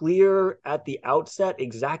clear at the outset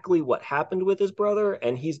exactly what happened with his brother.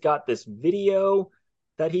 And he's got this video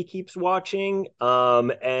that he keeps watching.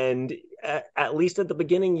 And at least at the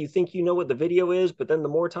beginning, you think you know what the video is, but then the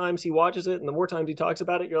more times he watches it and the more times he talks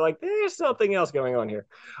about it, you're like, there's something else going on here.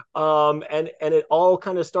 And it all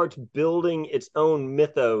kind of starts building its own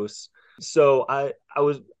mythos. So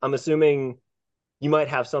I'm assuming you might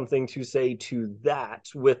have something to say to that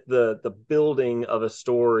with the building of a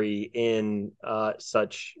story in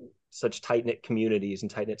such tight knit communities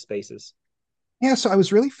and tight knit spaces. Yeah, so I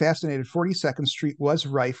was really fascinated. 42nd Street was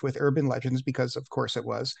rife with urban legends because, of course, it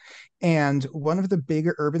was. And one of the big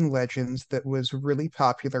urban legends that was really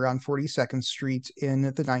popular on 42nd Street in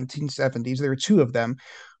the 1970s, there were two of them.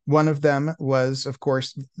 One of them was, of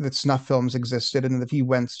course, that snuff films existed, and if you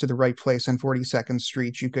went to the right place on 42nd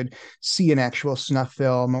Street, you could see an actual snuff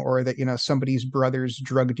film, or that, somebody's brother's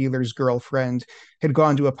drug dealer's girlfriend had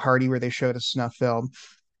gone to a party where they showed a snuff film.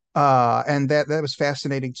 And that was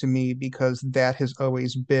fascinating to me because that has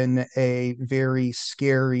always been a very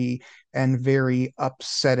scary and very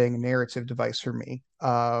upsetting narrative device for me.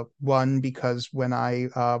 One, because when I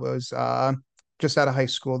was just out of high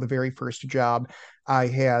school, the very first job I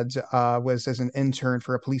had was as an intern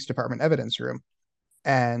for a police department evidence room.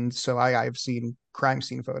 And so I've seen crime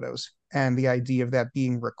scene photos, and the idea of that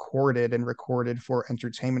being recorded and recorded for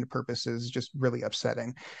entertainment purposes is just really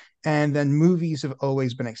upsetting. And then movies have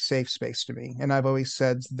always been a safe space to me. And I've always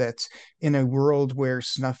said that in a world where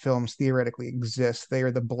snuff films theoretically exist, they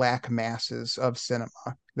are the black masses of cinema.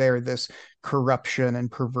 They're this corruption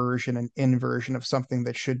and perversion and inversion of something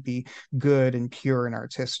that should be good and pure and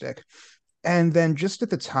artistic. And then just at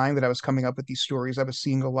the time that I was coming up with these stories, I was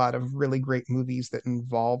seeing a lot of really great movies that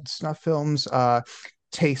involved snuff films.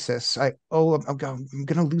 Tasis. I'm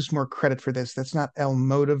gonna lose more credit for this. That's not El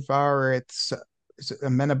Motivar. It's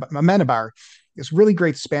Amenabar. This really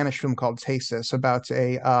great Spanish film called Tasis about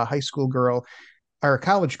a high school girl or a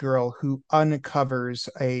college girl who uncovers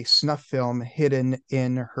a snuff film hidden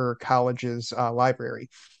in her college's library.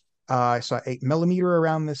 I saw 8 millimeter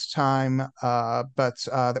around this time, but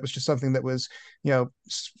that was just something that was,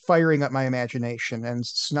 firing up my imagination. And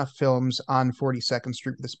snuff films on 42nd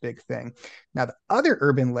Street, this big thing. Now, the other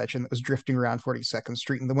urban legend that was drifting around 42nd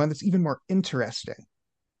Street, and the one that's even more interesting,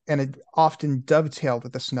 and it often dovetailed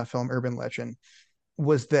with the snuff film urban legend,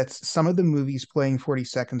 was that some of the movies playing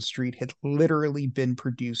 42nd Street had literally been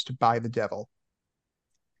produced by the devil.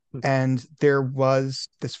 And there was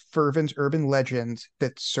this fervent urban legend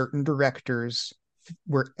that certain directors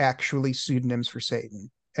were actually pseudonyms for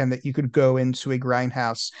Satan, and that you could go into a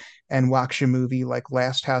grindhouse and watch a movie like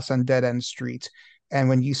Last House on Dead End Street And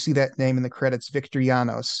when you see that name in the credits,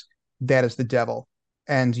 Victorianos, that is the devil.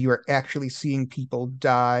 And you are actually seeing people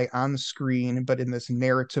die on screen, but in this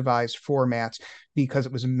narrativized format because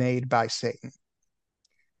it was made by Satan.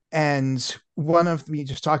 And one of me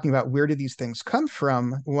just talking about where do these things come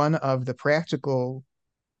from, one of the practical,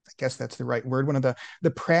 I guess that's the right word, one of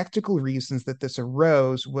the practical reasons that this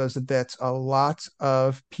arose was that a lot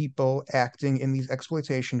of people acting in these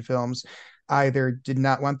exploitation films either did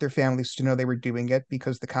not want their families to know they were doing it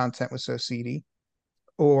because the content was so seedy,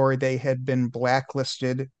 or they had been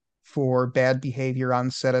blacklisted for bad behavior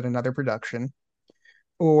on set at another production,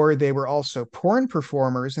 or they were also porn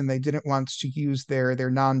performers and they didn't want to use their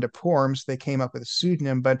nom de porn, so they came up with a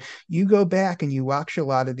pseudonym. But you go back and you watch a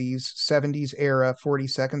lot of these 70s era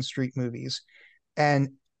 42nd Street movies, and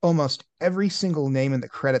almost every single name in the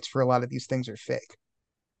credits for a lot of these things are fake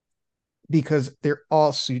because they're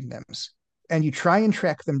all pseudonyms. And you try and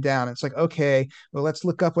track them down. It's like, okay, well, let's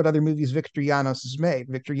look up what other movies Victorianos has made.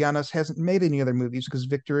 Victorianos hasn't made any other movies because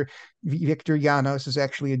Victorianos is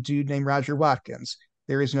actually a dude named Roger Watkins.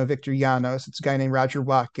 There is no Victorianos. It's a guy named Roger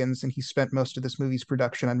Watkins, and he spent most of this movie's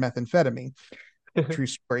production on methamphetamine. True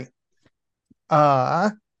story. Uh,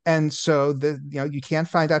 and so you can't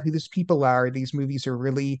find out who these people are. These movies are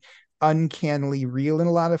really uncannily real in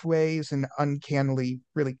a lot of ways and uncannily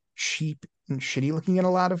really cheap and shitty looking in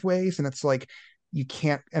a lot of ways. And it's like you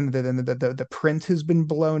can't, and the print has been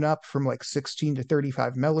blown up from like 16 to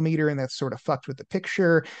 35 millimeter, and that's sort of fucked with the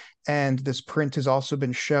picture. And this print has also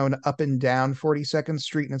been shown up and down 42nd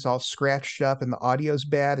Street, and it's all scratched up, and the audio's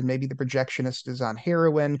bad, and maybe the projectionist is on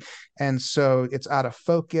heroin, and so it's out of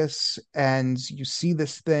focus, and you see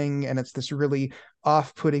this thing and it's this really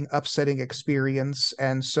off-putting, upsetting experience.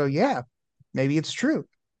 And so yeah, maybe it's true,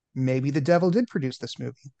 maybe the devil did produce this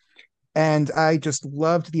movie. And I just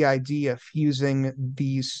loved the idea of fusing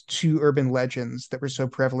these two urban legends that were so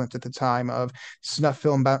prevalent at the time of snuff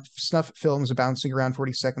films bouncing around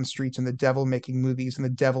 42nd Street and the devil making movies and the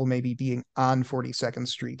devil maybe being on 42nd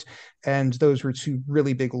Street. And those were two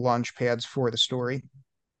really big launch pads for the story.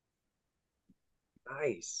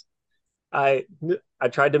 Nice. I I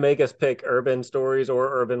tried to make us pick urban stories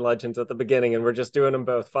or urban legends at the beginning, and we're just doing them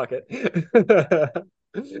both. Fuck it.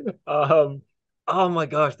 um, oh my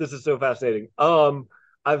gosh, this is so fascinating.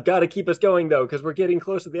 I've got to keep us going though, because we're getting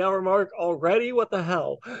close to the hour mark already. What the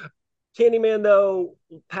hell? Candyman, though,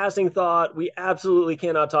 passing thought, we absolutely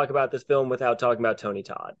cannot talk about this film without talking about Tony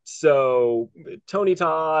Todd. So, Tony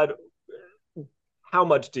Todd, how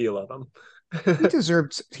much do you love He him?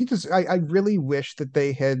 deserved he does I really wish that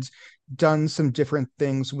they had done some different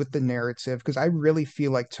things with the narrative because I really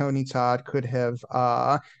feel like Tony Todd could have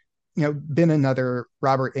been another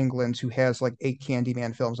Robert Englund who has like 8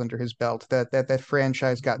 Candyman films under his belt. That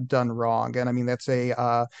franchise got done wrong. And I mean that's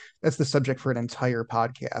the subject for an entire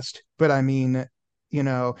podcast. But I mean, you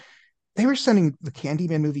know, they were sending the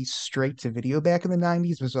Candyman movies straight to video back in the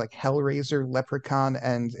 90s. It was like Hellraiser, Leprechaun,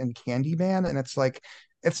 and Candyman. And it's like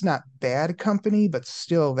it's not bad company, but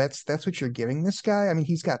still that's what you're giving this guy. I mean,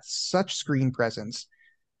 he's got such screen presence.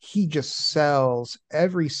 He just sells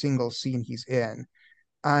every single scene he's in.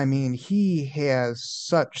 I mean, he has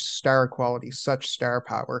such star quality, such star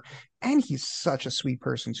power, and he's such a sweet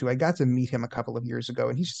person too. I got to meet him a couple of years ago,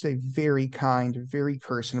 and he's just a very kind, very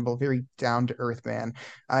personable, very down to earth man.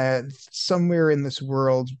 Somewhere in this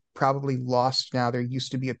world, probably lost now, there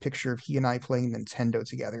used to be a picture of he and I playing Nintendo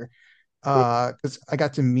together. Because I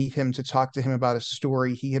got to meet him to talk to him about a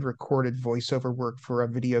story. He had recorded voiceover work for a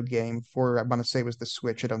video game for, I want to say it was the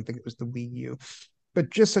Switch. I don't think it was the Wii U,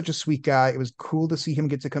 but just such a sweet guy. It was cool to see him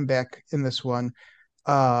get to come back in this one.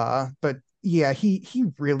 But yeah, he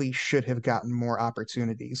really should have gotten more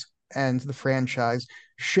opportunities, and the franchise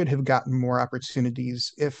should have gotten more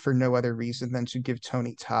opportunities, if for no other reason than to give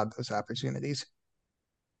Tony Todd those opportunities.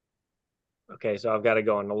 Okay, so I've got to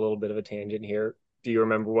go on a little bit of a tangent here. Do you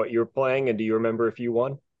remember what you were playing, and do you remember if you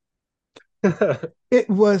won? It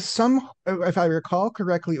was some, if I recall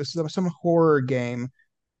correctly, it was some horror game,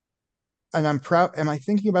 and I'm proud. Am I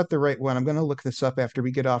thinking about the right one? I'm going to look this up after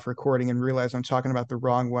we get off recording and realize I'm talking about the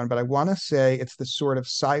wrong one. But I want to say it's the sort of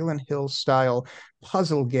Silent Hill style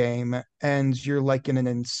puzzle game, and you're like in an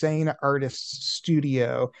insane artist's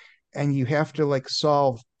studio, and you have to like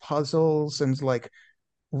solve puzzles and like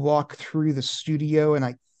walk through the studio. And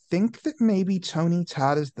I think that maybe Tony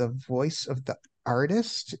Todd is the voice of the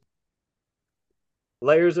artist.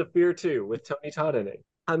 Layers of Fear 2 with Tony Todd in it.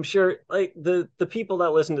 I'm sure like the people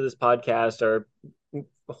that listen to this podcast are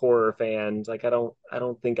horror fans. Like I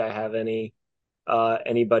don't think I have any.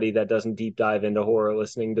 anybody that doesn't deep dive into horror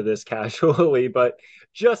listening to this casually, but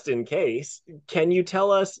just in case, can you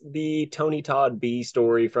tell us the Tony Todd B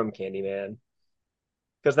story from Candyman?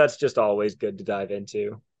 Because that's just always good to dive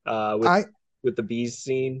into I with the bees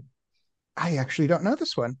scene. I actually don't know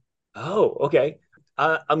this one. Oh, okay.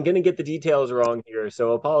 I'm gonna get the details wrong here,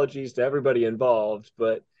 so apologies to everybody involved.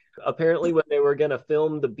 But apparently, when they were gonna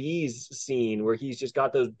film the bees scene where he's just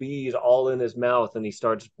got those bees all in his mouth and he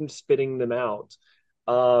starts spitting them out,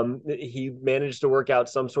 he managed to work out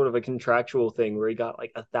some sort of a contractual thing where he got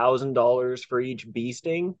like $1,000 for each bee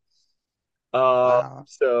sting. Wow.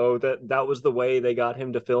 So that was the way they got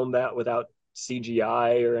him to film that without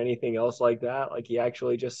CGI or anything else like that. Like he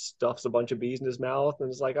actually just stuffs a bunch of bees in his mouth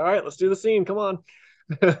and is like, "All right, let's do the scene. Come on."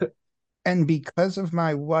 And because of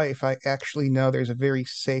my wife, I actually know there's a very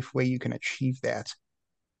safe way you can achieve that.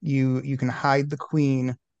 You can hide the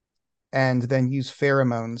queen and then use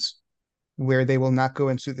pheromones where they will not go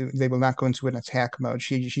into an attack mode.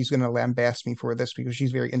 She's going to lambast me for this because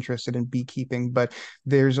she's very interested in beekeeping, but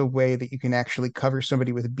there's a way that you can actually cover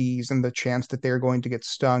somebody with bees and the chance that they're going to get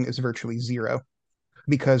stung is virtually zero.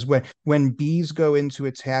 Because when bees go into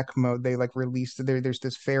attack mode, they like release there's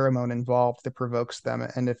this pheromone involved that provokes them,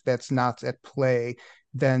 and if that's not at play,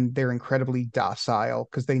 then they're incredibly docile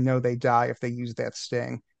because they know they die if they use that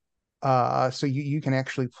sting. So you can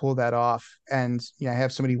actually pull that off, and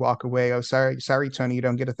have somebody walk away. Oh, sorry, Tony, you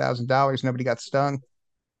don't get $1,000. Nobody got stung.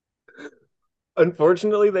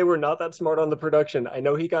 Unfortunately, they were not that smart on the production. I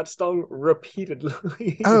know he got stung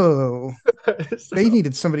repeatedly. Oh, So, they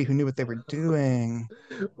needed somebody who knew what they were doing.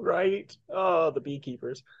 right? Oh, the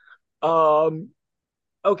beekeepers. Um,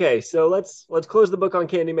 okay, so let's close the book on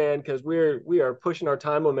Candyman because we are pushing our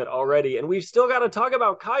time limit already, and we've still got to talk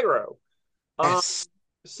about Cairo. Um, Yes.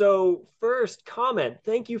 so first comment,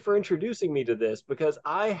 thank you for introducing me to this because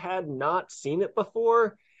I had not seen it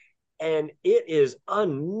before, and it is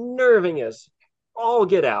unnerving as all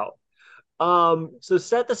get out. So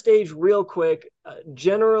set the stage real quick.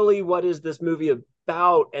 Generally, what is this movie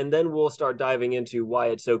about? And then we'll start diving into why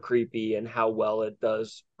it's so creepy and how well it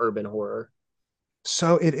does urban horror.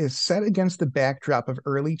 So it is set against the backdrop of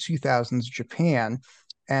early 2000s Japan,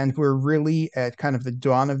 and we're really at kind of the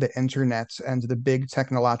dawn of the internet and the big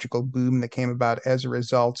technological boom that came about as a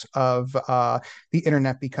result of the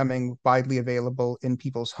internet becoming widely available in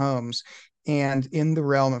people's homes. And in the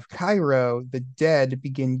realm of Cairo, the dead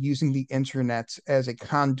begin using the internet as a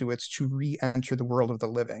conduit to re-enter the world of the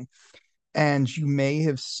living. And you may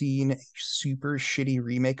have seen a super shitty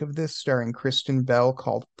remake of this starring Kristen Bell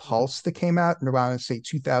called Pulse that came out in around, say,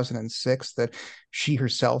 2006 that she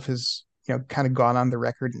herself has, kind of gone on the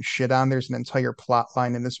record and shit on. There's an entire plot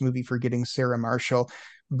line in this movie forgetting Sarah Marshall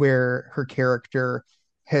where her character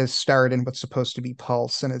has starred in what's supposed to be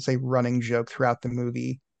Pulse, and it's a running joke throughout the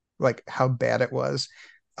movie, like how bad it was.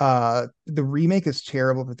 The remake is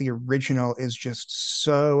terrible, but the original is just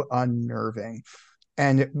so unnerving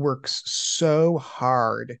and it works so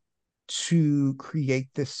hard to create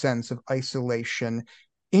this sense of isolation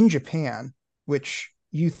in Japan, which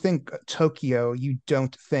you think Tokyo, you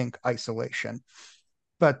don't think isolation.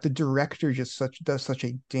 But the director just does such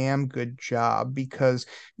a damn good job because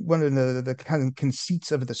one of the kind of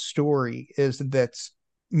conceits of the story is that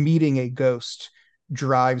meeting a ghost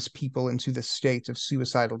drives people into the state of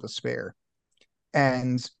suicidal despair,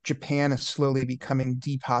 and Japan is slowly becoming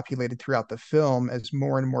depopulated throughout the film as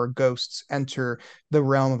more and more ghosts enter the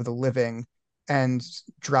realm of the living and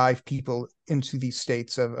drive people into these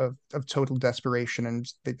states of total desperation, and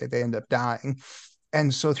they end up dying.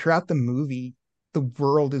 And so throughout the movie, the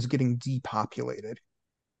world is getting depopulated.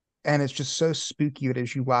 And it's just so spooky that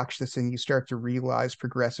as you watch this and you start to realize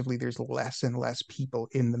progressively there's less and less people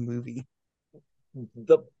in the movie.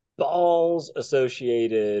 The balls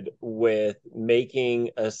associated with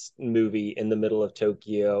making a movie in the middle of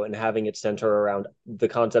Tokyo and having it center around the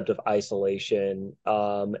concept of isolation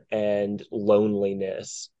and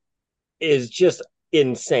loneliness is just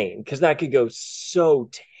insane because that could go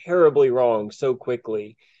so terribly wrong so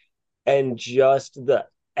quickly. And just the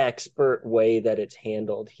expert way that it's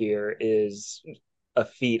handled here is a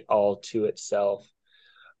feat all to itself.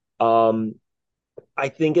 Um, I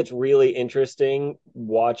think it's really interesting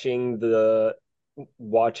watching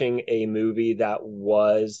a movie that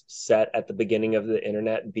was set at the beginning of the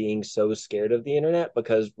internet being so scared of the internet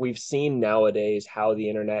because we've seen nowadays how the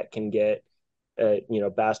internet can get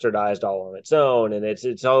bastardized all on its own and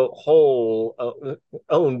it's a whole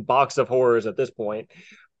own box of horrors at this point,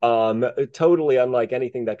 totally unlike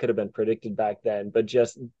anything that could have been predicted back then, but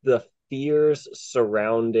just the fears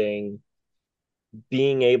surrounding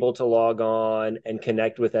being able to log on and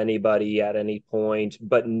connect with anybody at any point,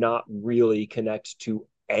 but not really connect to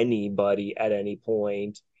anybody at any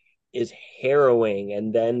point is harrowing.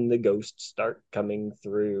 And then the ghosts start coming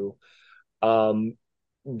through. Um,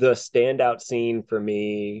 the standout scene for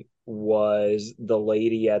me was the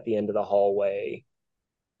lady at the end of the hallway,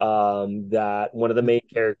 that one of the main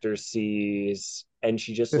characters sees, and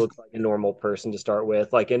she just This, looks like a normal person to start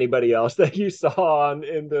with, like anybody else that you saw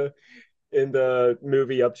in the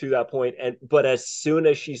movie up to that point. And but as soon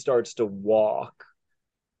as she starts to walk,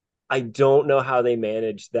 I don't know how they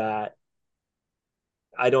managed that.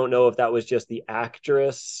 I don't know if that was just the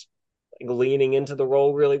actress leaning into the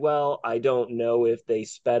role really well. I don't know if they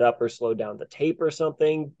sped up or slowed down the tape or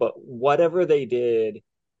something, but whatever they did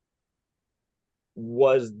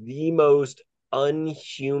was the most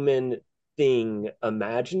unhuman thing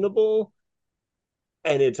imaginable,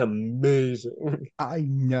 and it's amazing. I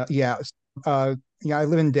know, yeah. Yeah, I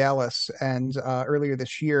live in Dallas, and earlier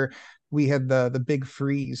this year we had the big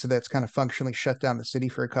freeze that's kind of functionally shut down the city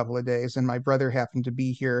for a couple of days, and my brother happened to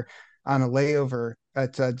be here on a layover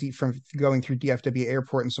at from going through DFW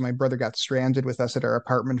Airport, and so my brother got stranded with us at our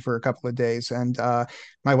apartment for a couple of days, and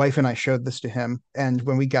my wife and I showed this to him, and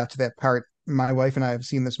when we got to that part, my wife and I have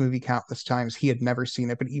seen this movie countless times. He had never seen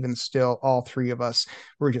it, but even still, all three of us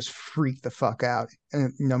were just freaked the fuck out.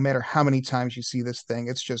 And no matter how many times you see this thing,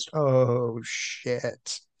 it's just, oh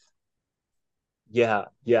shit. Yeah,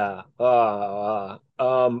 yeah.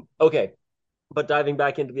 Okay. But diving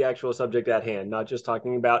back into the actual subject at hand, not just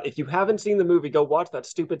talking about, if you haven't seen the movie, go watch that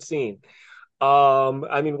stupid scene.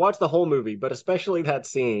 I mean, watch the whole movie, but especially that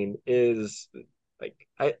scene is like,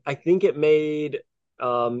 I think it made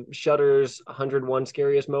Shudder's 101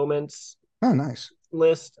 Scariest Moments Oh, nice.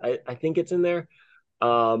 list. I think it's in there.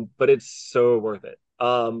 But it's so worth it.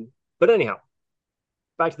 But anyhow,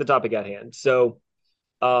 back to the topic at hand. So,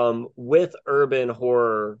 with urban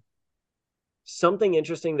horror, something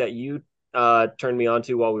interesting that you turned me on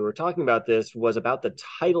to while we were talking about this was about the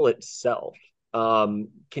title itself. Can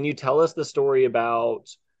you tell us the story about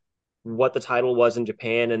what the title was in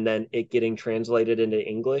Japan and then it getting translated into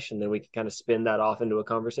English, and then we can kind of spin that off into a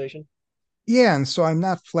conversation? Yeah, and so I'm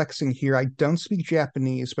not flexing here. I don't speak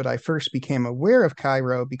Japanese, but I first became aware of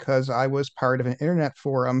Cairo because I was part of an internet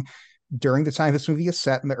forum during the time this movie is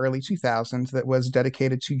set in the early 2000s that was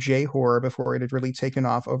dedicated to J horror before it had really taken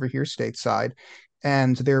off over here stateside.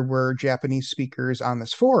 And there were Japanese speakers on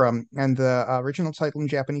this forum, and the original title in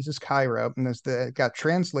Japanese is Cairo, and as the, it got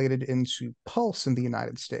translated into Pulse in the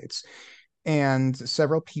United States. And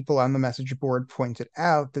several people on the message board pointed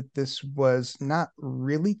out that this was not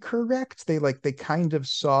really correct. They kind of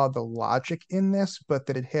saw the logic in this, but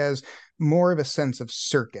that it has more of a sense of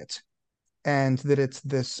circuit, and that it's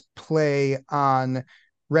this play on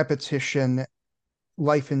repetition,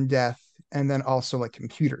 life and death, and then also like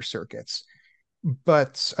computer circuits.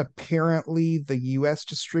 But apparently, the US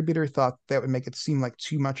distributor thought that would make it seem like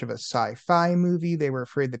too much of a sci fi movie. They were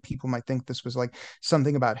afraid that people might think this was like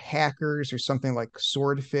something about hackers or something like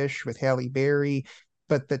Swordfish with Halle Berry,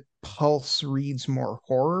 but that Pulse reads more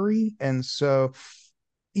horror. And so,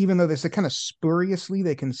 even though there's a kind of spuriously,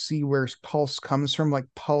 they can see where Pulse comes from, like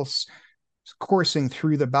Pulse coursing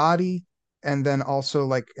through the body and then also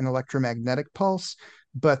like an electromagnetic pulse,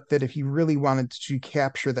 but that if you really wanted to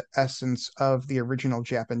capture the essence of the original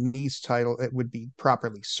Japanese title, it would be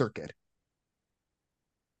properly circuit.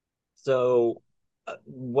 So,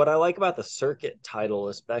 what I like about the circuit title,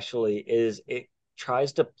 especially, is it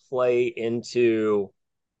tries to play into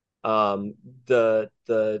um, the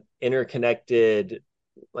interconnected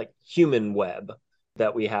like human web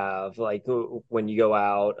that we have. Like when you go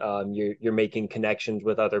out, you're making connections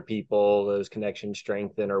with other people. Those connections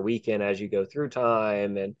strengthen or weaken as you go through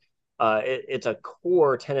time, and it's a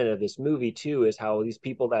core tenet of this movie too. Is how these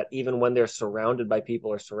people, that even when they're surrounded by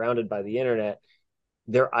people or surrounded by the internet,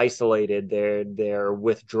 they're isolated, they're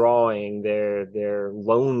withdrawing, they're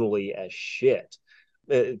lonely as shit,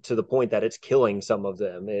 to the point that it's killing some of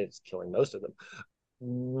them, it's killing most of them.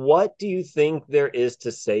 What do you think there is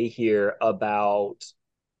to say here about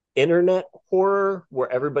internet horror,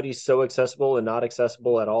 where everybody's so accessible and not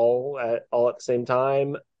accessible at all at the same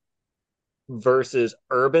time, versus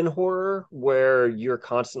urban horror, where you're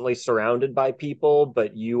constantly surrounded by people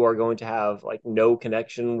but you are going to have like no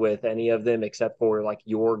connection with any of them except for like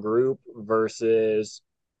your group, versus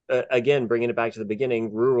again, bringing it back to the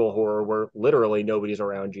beginning, rural horror, where literally nobody's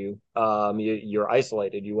around you. You're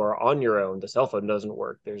isolated, you are on your own, the cell phone doesn't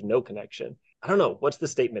work, there's no connection. I don't know, what's the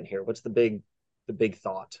statement here, what's the big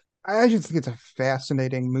thought? I just think it's a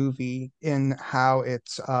fascinating movie in how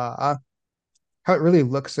it's how it really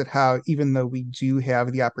looks at how even though we do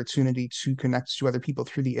have the opportunity to connect to other people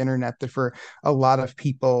through the internet, that for a lot of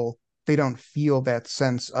people they don't feel that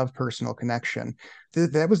sense of personal connection.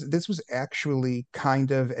 This was actually kind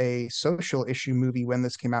of a social issue movie when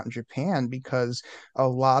this came out in Japan, because a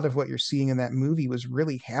lot of what you're seeing in that movie was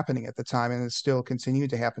really happening at the time and is still continued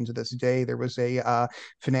to happen to this day. There was a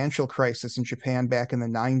financial crisis in Japan back in the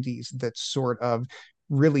 90s that sort of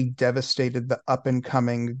really devastated the up and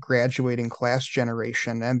coming graduating class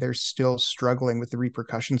generation. And they're still struggling with the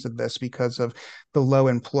repercussions of this because of the low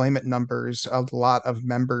employment numbers. A lot of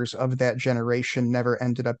members of that generation never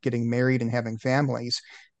ended up getting married and having families.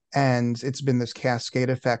 And it's been this cascade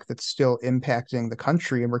effect that's still impacting the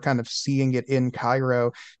country. And we're kind of seeing it in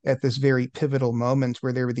Cairo at this very pivotal moment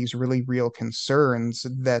where there were these really real concerns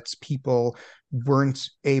that people weren't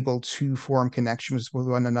able to form connections with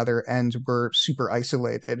one another and were super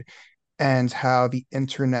isolated, and how the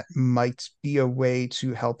internet might be a way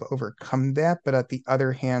to help overcome that. But at the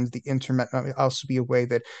other hand, the internet might also be a way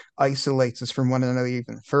that isolates us from one another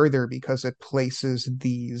even further because it places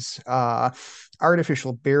these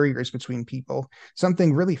artificial barriers between people.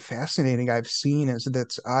 Something really fascinating I've seen is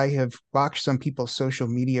that I have watched some people's social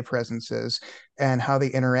media presences and how they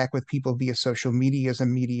interact with people via social media as a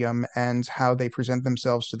medium and how they present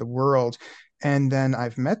themselves to the world. And then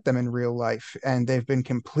I've met them in real life, and they've been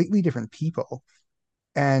completely different people.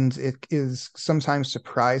 And it is sometimes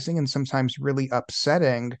surprising and sometimes really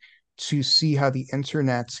upsetting to see how the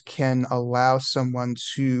internet can allow someone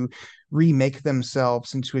to remake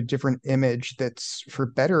themselves into a different image that's, for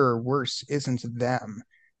better or worse, isn't them.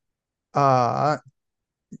 Uh,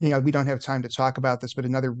 we don't have time to talk about this, but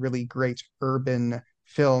another really great urban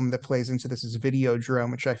film that plays into this is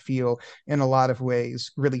Videodrome, which I feel in a lot of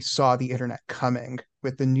ways really saw the internet coming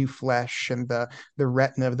with the new flesh and the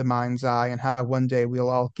retina of the mind's eye, and how one day we'll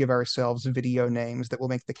all give ourselves video names that will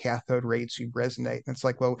make the cathode ray tube resonate. And it's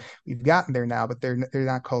like, well, we've gotten there now, but they're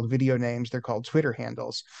not called video names, they're called Twitter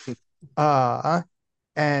handles. Uh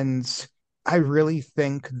and I really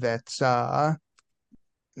think that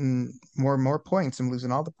more points. I'm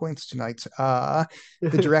losing all the points tonight. The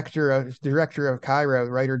director of Cairo,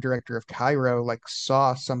 the writer director of Cairo, like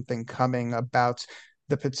saw something coming about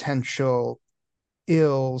the potential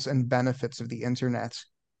ills and benefits of the internet,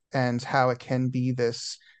 and how it can be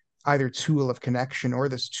this either tool of connection or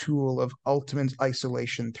this tool of ultimate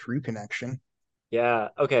isolation through connection. Yeah.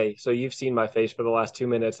 Okay. So you've seen my face for the last 2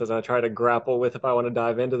 minutes as I try to grapple with if I want to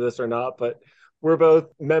dive into this or not. But we're both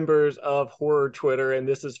members of horror Twitter, and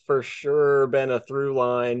this has for sure been a through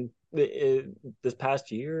line this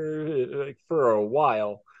past year, like, for a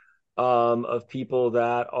while, of people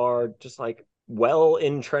that are just like well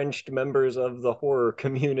entrenched members of the horror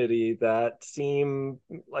community that seem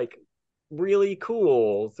like really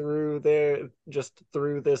cool through their just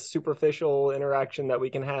through this superficial interaction that we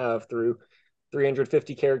can have through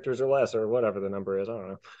 350 characters or less or whatever the number is. I don't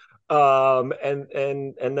know.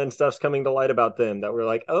 And then stuff's coming to light about them that we're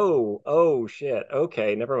like, oh shit,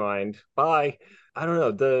 okay, never mind, bye. I don't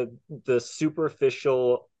know, the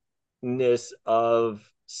superficialness of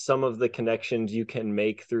some of the connections you can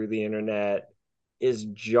make through the internet is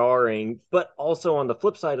jarring, but also on the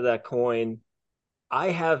flip side of that coin,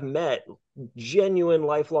 I have met genuine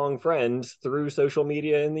lifelong friends through social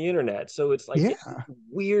media and the internet. So it's like it's Yeah, this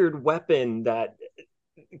weird weapon that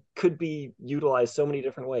could be utilized so many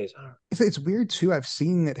different ways. it's weird too. I've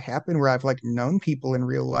seen it happen where I've like known people in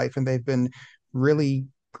real life and they've been really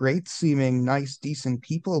great seeming, nice, decent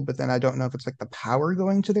people, but then I don't know if it's like the power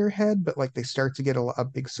going to their head, but like they start to get a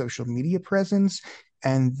big social media presence,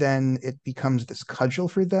 and then it becomes this cudgel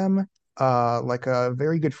for them. Like a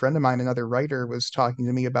very good friend of mine, another writer, was talking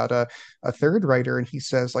to me about a third writer, and he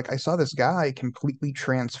says, like, I saw this guy completely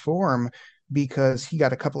transform because he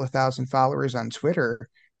got a couple of thousand followers on Twitter,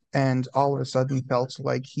 and all of a sudden felt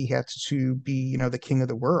like he had to be, the king of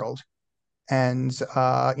the world. And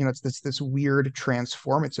it's this weird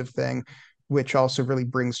transformative thing, which also really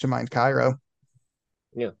brings to mind Cairo.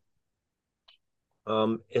 Yeah.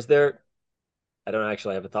 Is there? I don't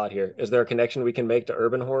actually have a thought here. Is there a connection we can make to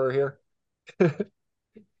urban horror here?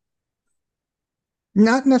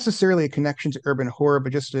 Not necessarily a connection to urban horror,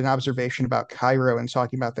 but just an observation about Cairo and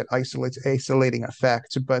talking about that isolating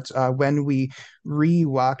effect. But when we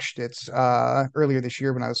rewatched it earlier this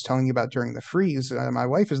year, when I was telling you about during the freeze, my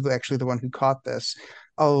wife is actually the one who caught this.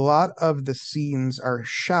 A lot of the scenes are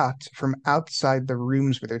shot from outside the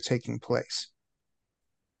rooms where they're taking place.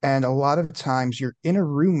 And a lot of times you're in a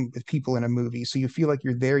room with people in a movie, so you feel like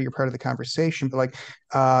you're there, you're part of the conversation. But like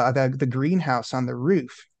the greenhouse on the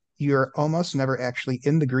roof, you're almost never actually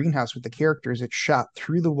in the greenhouse with the characters. It's shot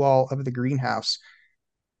through the wall of the greenhouse.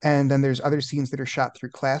 And then there's other scenes that are shot through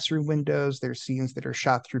classroom windows. There's scenes that are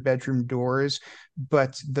shot through bedroom doors.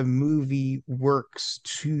 But the movie works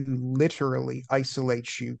to literally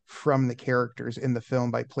isolate you from the characters in the film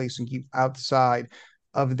by placing you outside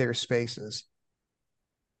of their spaces.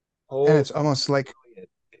 And Oh, it's almost like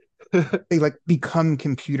brilliant. they like become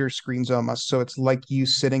computer screens almost. So it's like you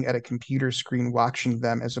sitting at a computer screen watching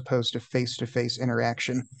them as opposed to face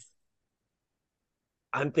interaction.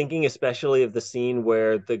 I'm thinking especially of the scene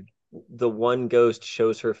where the one ghost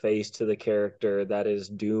shows her face to the character that is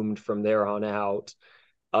doomed from there on out.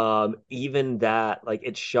 Even that, like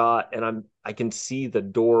it's shot, and I can see the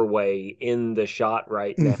doorway in the shot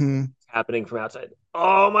right now Hmm. happening from outside.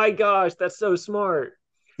 Oh my gosh, that's so smart.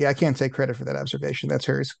 Yeah, I can't take credit for that observation. That's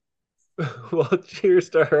hers. Well, cheers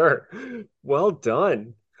to her. Well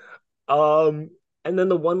done. Um, and then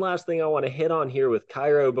the one last thing I want to hit on here with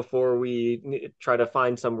Cairo before we try to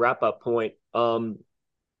find some wrap up point.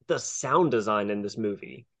 The sound design in this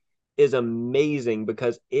movie is amazing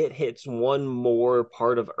because it hits one more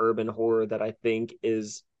part of urban horror that I think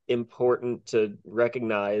is important to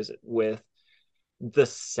recognize with the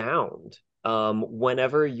sound.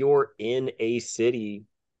 Whenever you're in a city,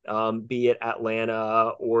 be it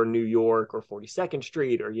Atlanta or New York or 42nd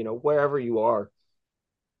Street or wherever you are,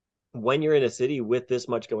 when you're in a city with this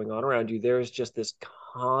much going on around you, there's just this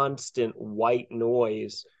constant white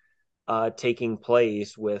noise taking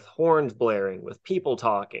place with horns blaring, with people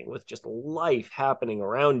talking, with just life happening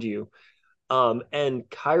around you. And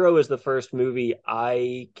Cairo is the first movie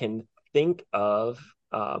I can think of.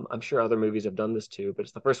 I'm sure other movies have done this too, but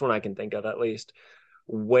it's the first one I can think of at least,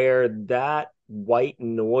 where that white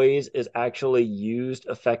noise is actually used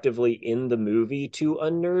effectively in the movie to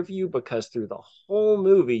unnerve you because through the whole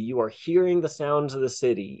movie you are hearing the sounds of the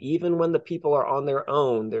city. Even when the people are on their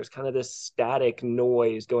own, there's kind of this static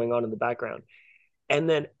noise going on in the background. And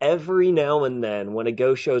then every now and then, when a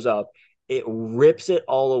ghost shows up, it rips it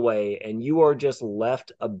all away, and you are just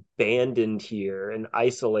left abandoned here and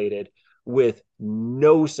isolated with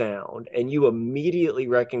no sound. And you immediately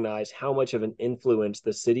recognize how much of an influence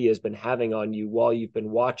the city has been having on you while you've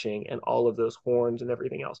been watching, and all of those horns and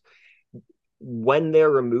everything else. When they're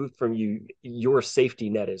removed from you, your safety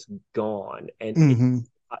net is gone. And it Hmm.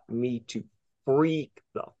 got me to freak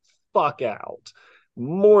the fuck out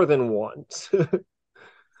more than once.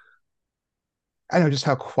 I know just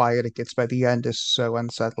how quiet it gets by the end is so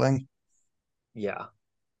unsettling. Yeah.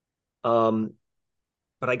 Um,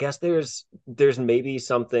 but I guess there's maybe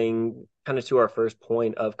something kind of to our first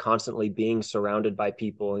point of constantly being surrounded by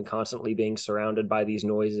people and constantly being surrounded by these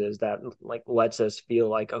noises that like lets us feel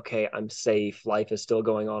like, okay, I'm safe. Life is still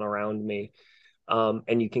going on around me.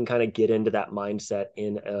 And you can kind of get into that mindset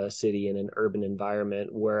in a city in an urban environment.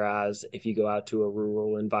 Whereas if you go out to a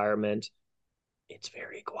rural environment, it's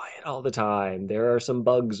very quiet all the time. There are some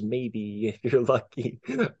bugs, maybe if you're lucky.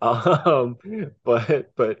 Um,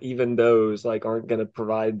 but even those like aren't going to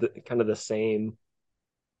provide kind of the same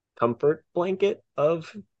comfort blanket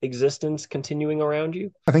of existence continuing around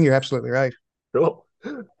you. I think you're absolutely right. Cool.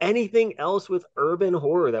 Anything else with urban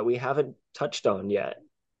horror that we haven't touched on yet?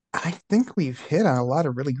 I think we've hit on a lot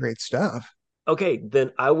of really great stuff. Okay,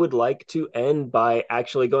 then I would like to end by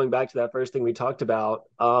actually going back to that first thing we talked about.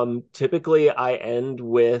 Typically, I end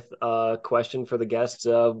with a question for the guests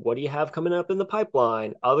of what do you have coming up in the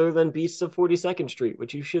pipeline other than Beasts of 42nd Street,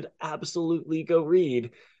 which you should absolutely go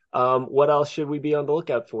read. What else should we be on the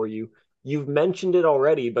lookout for you? You've mentioned it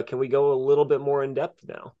already, but can we go a little bit more in depth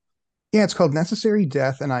now? Yeah, it's called Necessary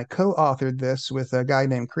Death, and I co-authored this with a guy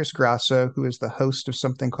named Chris Grasso, who is the host of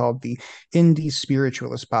something called the Indie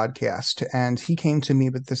Spiritualist podcast. And he came to me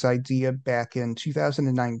with this idea back in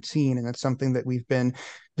 2019, and it's something that we've been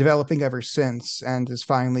developing ever since and is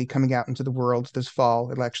finally coming out into the world this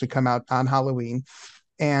fall. It'll actually come out on Halloween.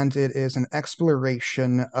 And it is an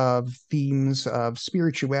exploration of themes of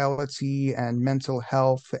spirituality and mental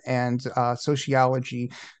health and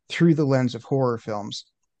sociology through the lens of horror films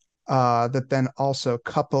that then also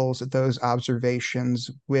couples those observations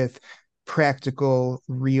with practical,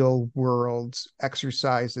 real world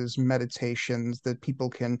exercises, meditations that people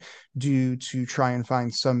can do to try and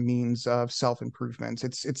find some means of self-improvement.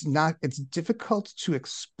 It's difficult to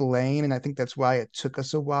explain, and I think that's why it took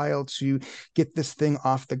us a while to get this thing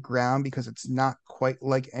off the ground because it's not quite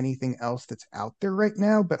like anything else that's out there right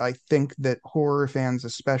now. But I think that horror fans,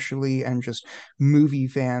 especially, and just movie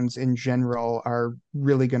fans in general, are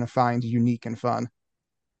really going to find unique and fun.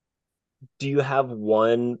 Do you have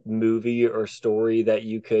one movie or story that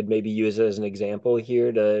you could maybe use as an example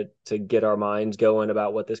here to get our minds going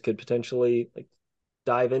about what this could potentially like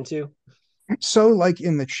dive into? So, like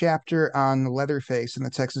in the chapter on Leatherface in the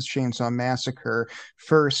Texas Chainsaw Massacre,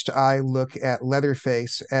 first I look at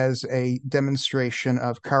Leatherface as a demonstration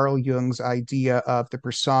of Carl Jung's idea of the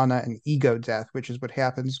persona and ego death, which is what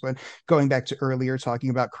happens when going back to earlier talking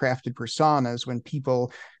about crafted personas, when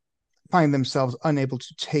people find themselves unable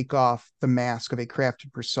to take off the mask of a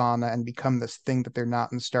crafted persona and become this thing that they're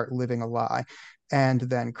not and start living a lie. And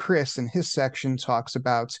then Chris in his section talks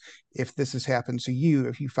about if this has happened to you,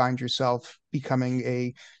 if you find yourself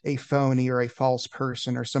becoming a phony or a false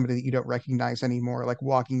person or somebody that you don't recognize anymore, like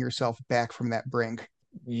walking yourself back from that brink.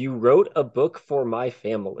 You wrote a book for my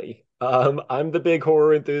family. I'm the big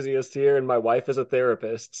horror enthusiast here, and my wife is a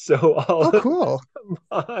therapist. So all Oh, of cool.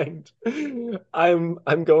 that combined,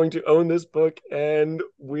 I'm going to own this book, and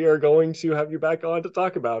we are going to have you back on to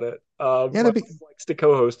talk about it. Yeah, My that'd wife be likes to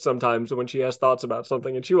co-host sometimes when she has thoughts about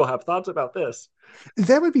something, and she will have thoughts about this.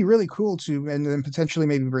 That would be really cool too, and then potentially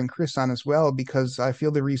maybe bring Chris on as well, because I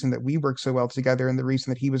feel the reason that we work so well together and the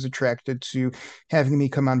reason that he was attracted to having me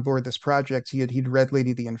come on board this project, he'd read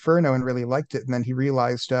Lady the Inferno and really liked it, and then he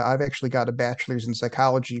realized I've actually got a bachelor's in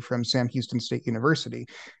psychology from Sam Houston State University,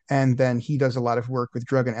 and then he does a lot of work with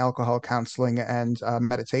drug and alcohol counseling and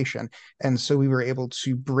meditation, and so we were able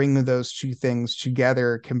to bring those two things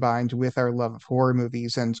together, combined with our love of horror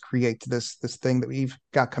movies, and create this thing that we've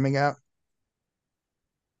got coming out.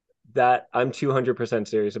 That I'm 200%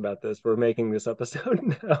 serious about this. We're making this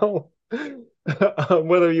episode now.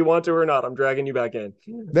 Whether you want to or not, I'm dragging you back in.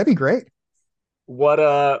 That'd be great.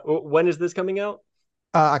 When is this coming out?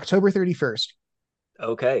 October 31st.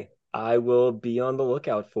 Okay, I will be on the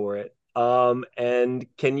lookout for it. And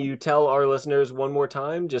can you tell our listeners one more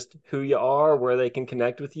time just who you are, where they can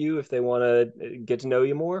connect with you if they want to get to know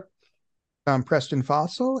you more? Preston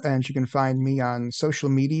Fassel, and you can find me on social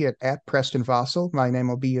media at Preston Fassel. My name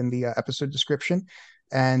will be in the episode description.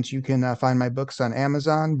 And you can find my books on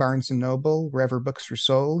Amazon, Barnes and Noble, wherever books are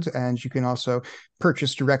sold. And you can also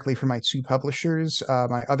purchase directly from my two publishers.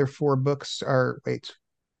 My other four books are, wait,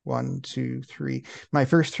 one, two, three. My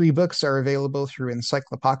first three books are available through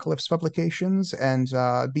Encyclopocalypse Publications, and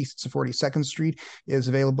Beasts of 42nd Street is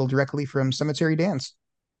available directly from Cemetery Dance.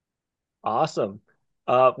 Awesome.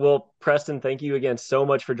 Well, Preston, thank you again so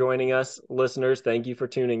much for joining us. Listeners, thank you for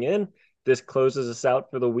tuning in. This closes us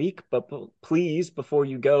out for the week, but please, before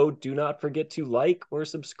you go, do not forget to like or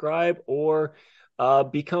subscribe or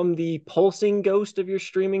become the pulsing ghost of your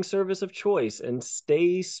streaming service of choice and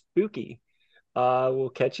stay spooky.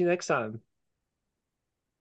 We'll catch you next time.